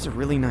 this is a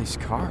really nice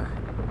car.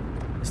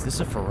 Is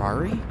this a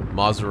Ferrari?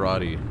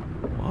 Maserati.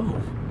 Whoa.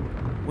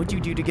 What'd you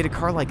do to get a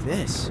car like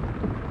this?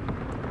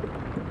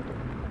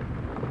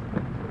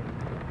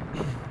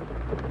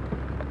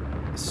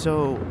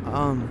 So,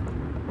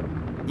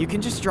 you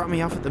can just drop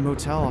me off at the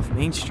motel off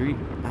Main Street.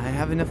 I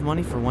have enough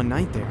money for one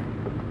night there.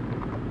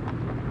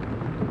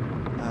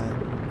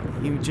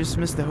 You just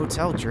missed the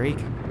hotel,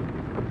 Drake.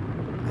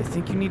 I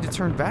think you need to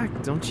turn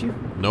back, don't you?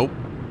 Nope.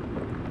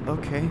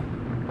 Okay.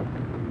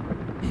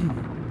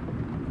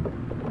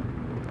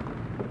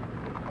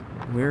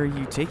 Where are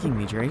you taking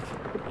me, Drake?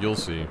 You'll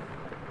see.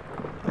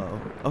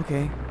 Oh,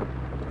 okay.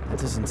 That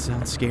doesn't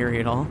sound scary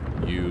at all.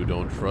 You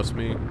don't trust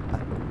me?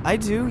 I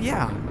do,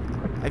 yeah.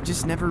 I've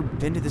just never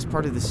been to this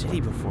part of the city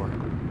before.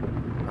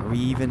 Are we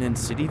even in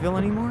Cityville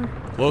anymore?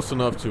 Close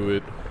enough to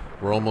it.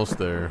 We're almost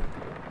there.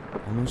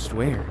 Almost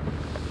where?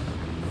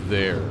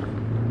 There.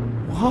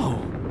 Whoa!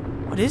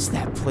 What is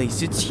that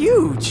place? It's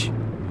huge!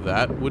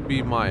 That would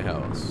be my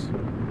house.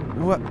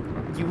 What?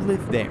 You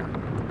live there?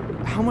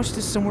 How much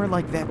does somewhere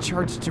like that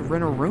charge to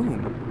rent a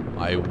room?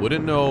 I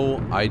wouldn't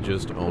know, I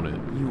just own it.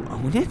 You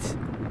own it?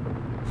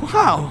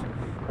 Wow!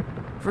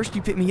 First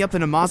you pick me up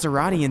in a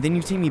Maserati and then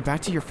you take me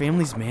back to your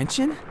family's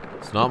mansion?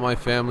 It's not my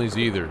family's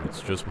either, it's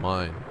just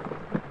mine.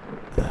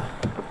 My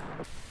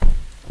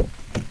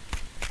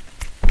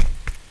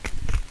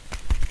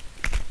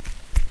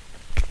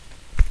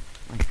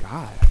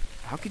God,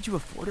 how could you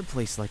afford a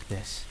place like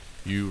this?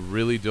 You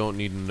really don't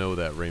need to know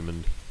that,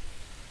 Raymond.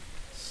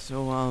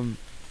 So,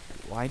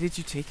 why did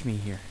you take me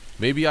here?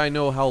 Maybe I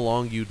know how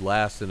long you'd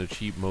last in a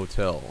cheap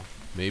motel.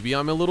 Maybe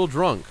I'm a little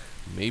drunk.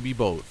 Maybe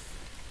both.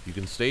 You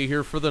can stay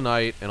here for the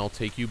night, and I'll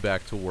take you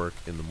back to work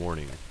in the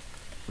morning.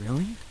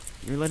 Really?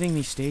 You're letting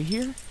me stay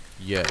here?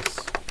 Yes.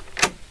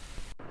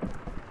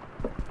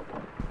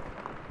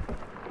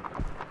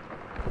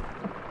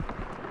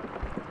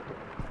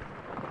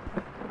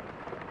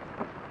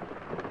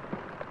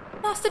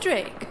 Master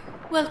Drake,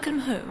 welcome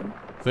home.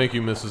 Thank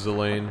you, Mrs.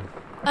 Elaine.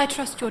 I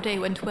trust your day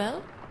went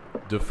well.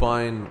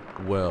 Define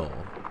well.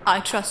 I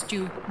trust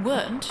you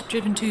weren't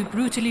driven to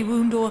brutally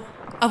wound or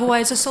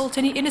otherwise assault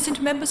any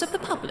innocent members of the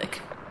public.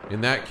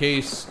 In that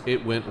case,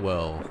 it went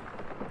well.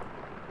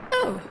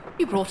 Oh,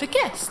 you brought a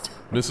guest.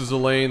 Mrs.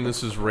 Elaine,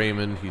 this is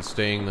Raymond. He's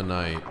staying the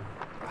night.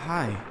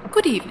 Hi.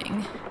 Good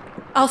evening.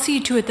 I'll see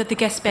to it that the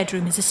guest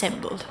bedroom is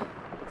assembled.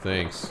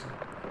 Thanks.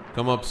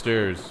 Come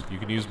upstairs. You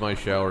can use my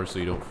shower so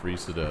you don't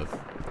freeze to death.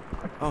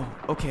 Oh,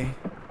 okay.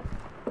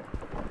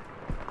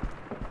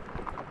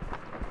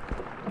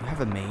 You have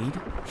a maid?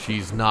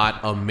 She's not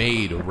a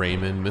maid,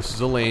 Raymond.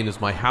 Mrs. Elaine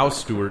is my house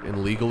steward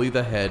and legally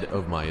the head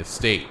of my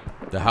estate.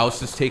 The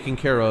house is taken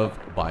care of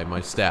by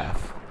my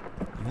staff.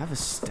 You have a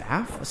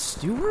staff? A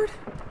steward?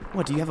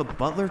 What, do you have a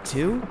butler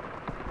too?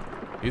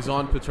 He's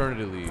on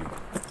paternity leave.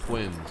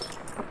 Twins.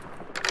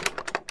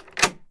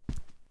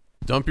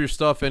 Dump your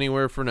stuff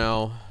anywhere for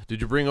now.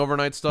 Did you bring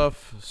overnight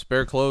stuff?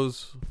 Spare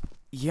clothes?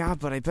 Yeah,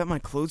 but I bet my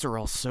clothes are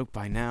all soaked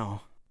by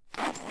now.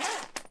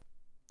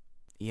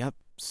 Yep,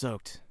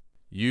 soaked.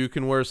 You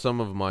can wear some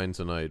of mine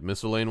tonight.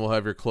 Miss Elaine will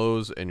have your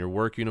clothes and your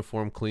work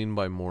uniform clean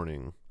by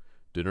morning.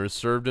 Dinner is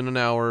served in an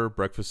hour.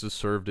 Breakfast is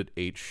served at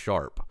 8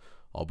 sharp.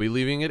 I'll be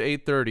leaving at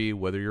 8:30,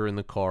 whether you're in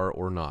the car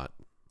or not.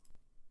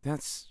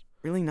 That's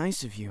really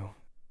nice of you.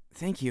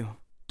 Thank you.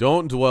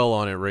 Don't dwell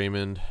on it,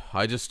 Raymond.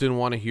 I just didn't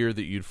want to hear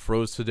that you'd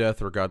froze to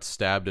death or got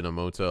stabbed in a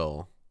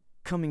motel.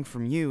 Coming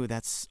from you,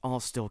 that's all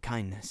still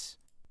kindness.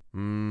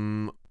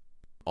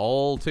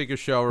 I'll take a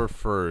shower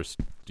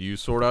first. Do you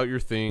sort out your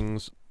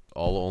things?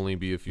 I'll only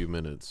be a few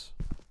minutes.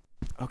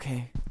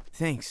 Okay,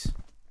 thanks.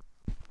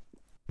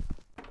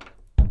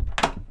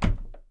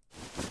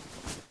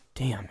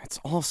 Damn, it's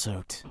all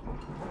soaked.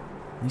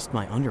 At least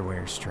my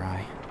underwear's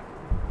dry.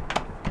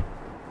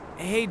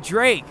 Hey,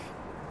 Drake!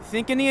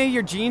 Think any of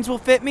your jeans will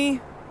fit me?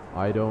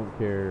 I don't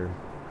care.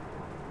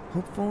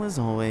 Hopeful as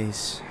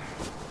always.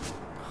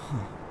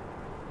 Huh.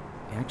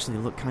 They actually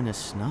look kind of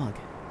snug.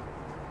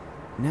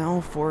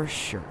 Now for a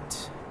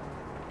shirt.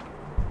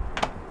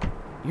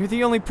 You're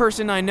the only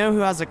person I know who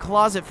has a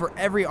closet for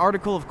every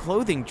article of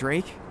clothing,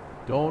 Drake.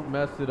 Don't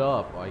mess it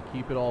up. I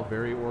keep it all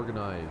very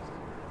organized.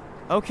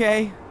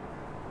 Okay.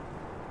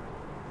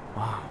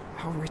 Wow,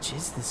 how rich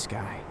is this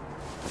guy?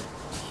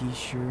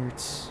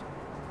 T-shirts.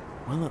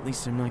 Well, at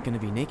least I'm not going to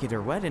be naked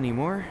or wet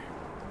anymore.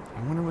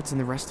 I wonder what's in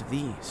the rest of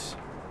these.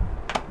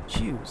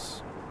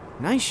 Shoes.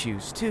 Nice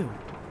shoes, too.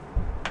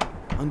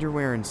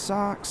 Underwear and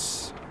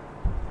socks.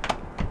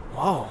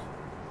 Whoa.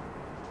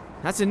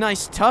 That's a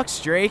nice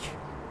tux, Drake.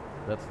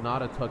 That's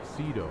not a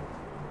tuxedo.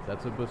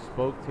 That's a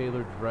bespoke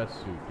tailored dress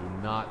suit. Do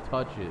not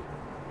touch it.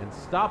 And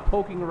stop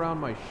poking around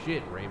my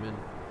shit, Raymond.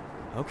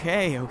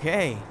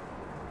 Okay.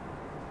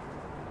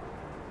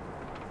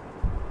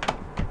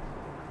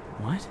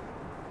 What?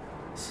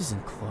 This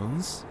isn't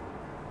clothes.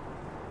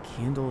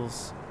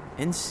 Candles,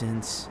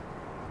 incense.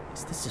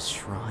 Is this a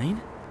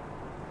shrine?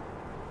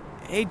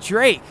 Hey,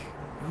 Drake!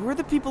 Who are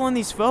the people in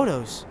these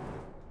photos?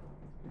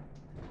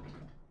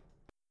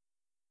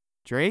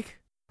 Drake?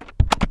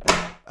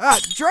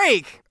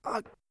 Drake!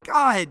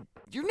 God,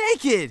 you're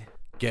naked!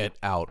 Get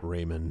out,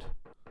 Raymond.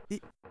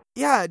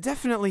 Yeah,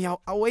 definitely.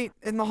 I'll wait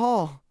in the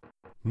hall.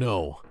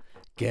 No.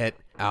 Get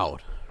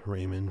out,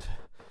 Raymond.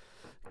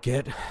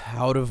 Get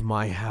out of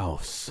my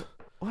house.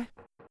 What?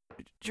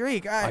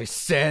 Drake, I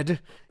said,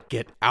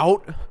 get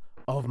out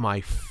of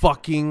my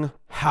fucking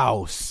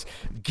house.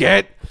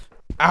 Get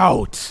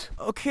out!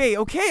 Okay,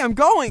 I'm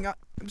going.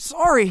 I'm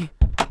sorry.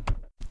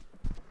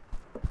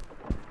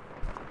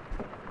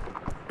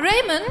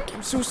 Raymond!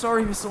 I'm so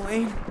sorry, Miss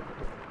Elaine.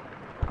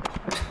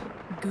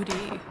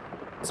 Goody.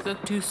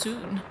 Spoke too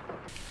soon.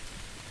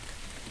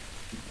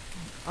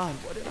 God,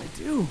 what did I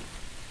do?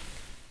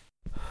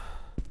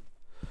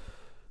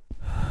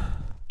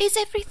 Is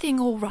everything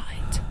all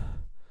right?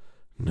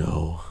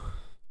 No.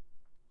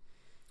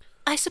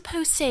 I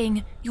suppose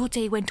saying your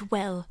day went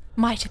well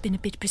might have been a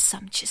bit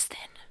presumptuous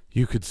then.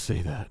 You could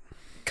say that.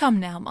 Come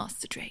now,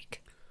 Master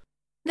Drake.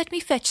 Let me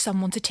fetch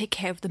someone to take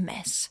care of the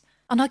mess,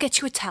 and I'll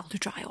get you a towel to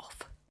dry off.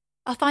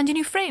 I'll find a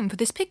new frame for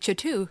this picture,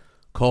 too.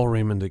 Call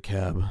Raymond a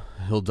cab.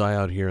 He'll die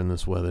out here in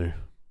this weather.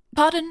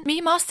 Pardon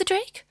me, Master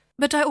Drake?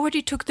 But I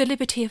already took the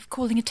liberty of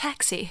calling a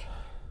taxi.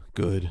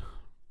 Good.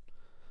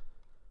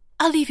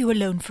 I'll leave you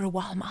alone for a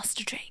while,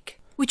 Master Drake.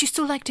 Would you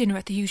still like dinner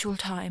at the usual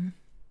time?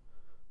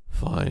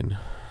 Fine.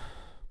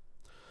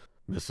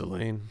 Miss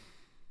Elaine,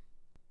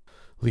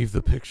 leave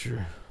the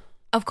picture.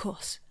 Of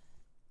course.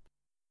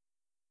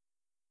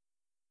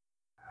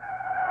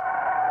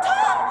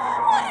 Tom!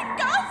 What in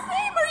God's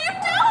name are you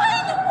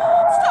doing?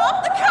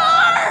 Stop the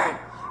car!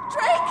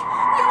 Drake,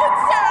 you and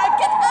Sarah,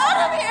 get out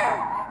of here!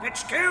 Let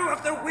go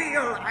of the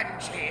wheel,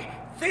 Angie.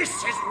 This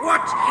is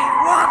what he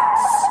wants.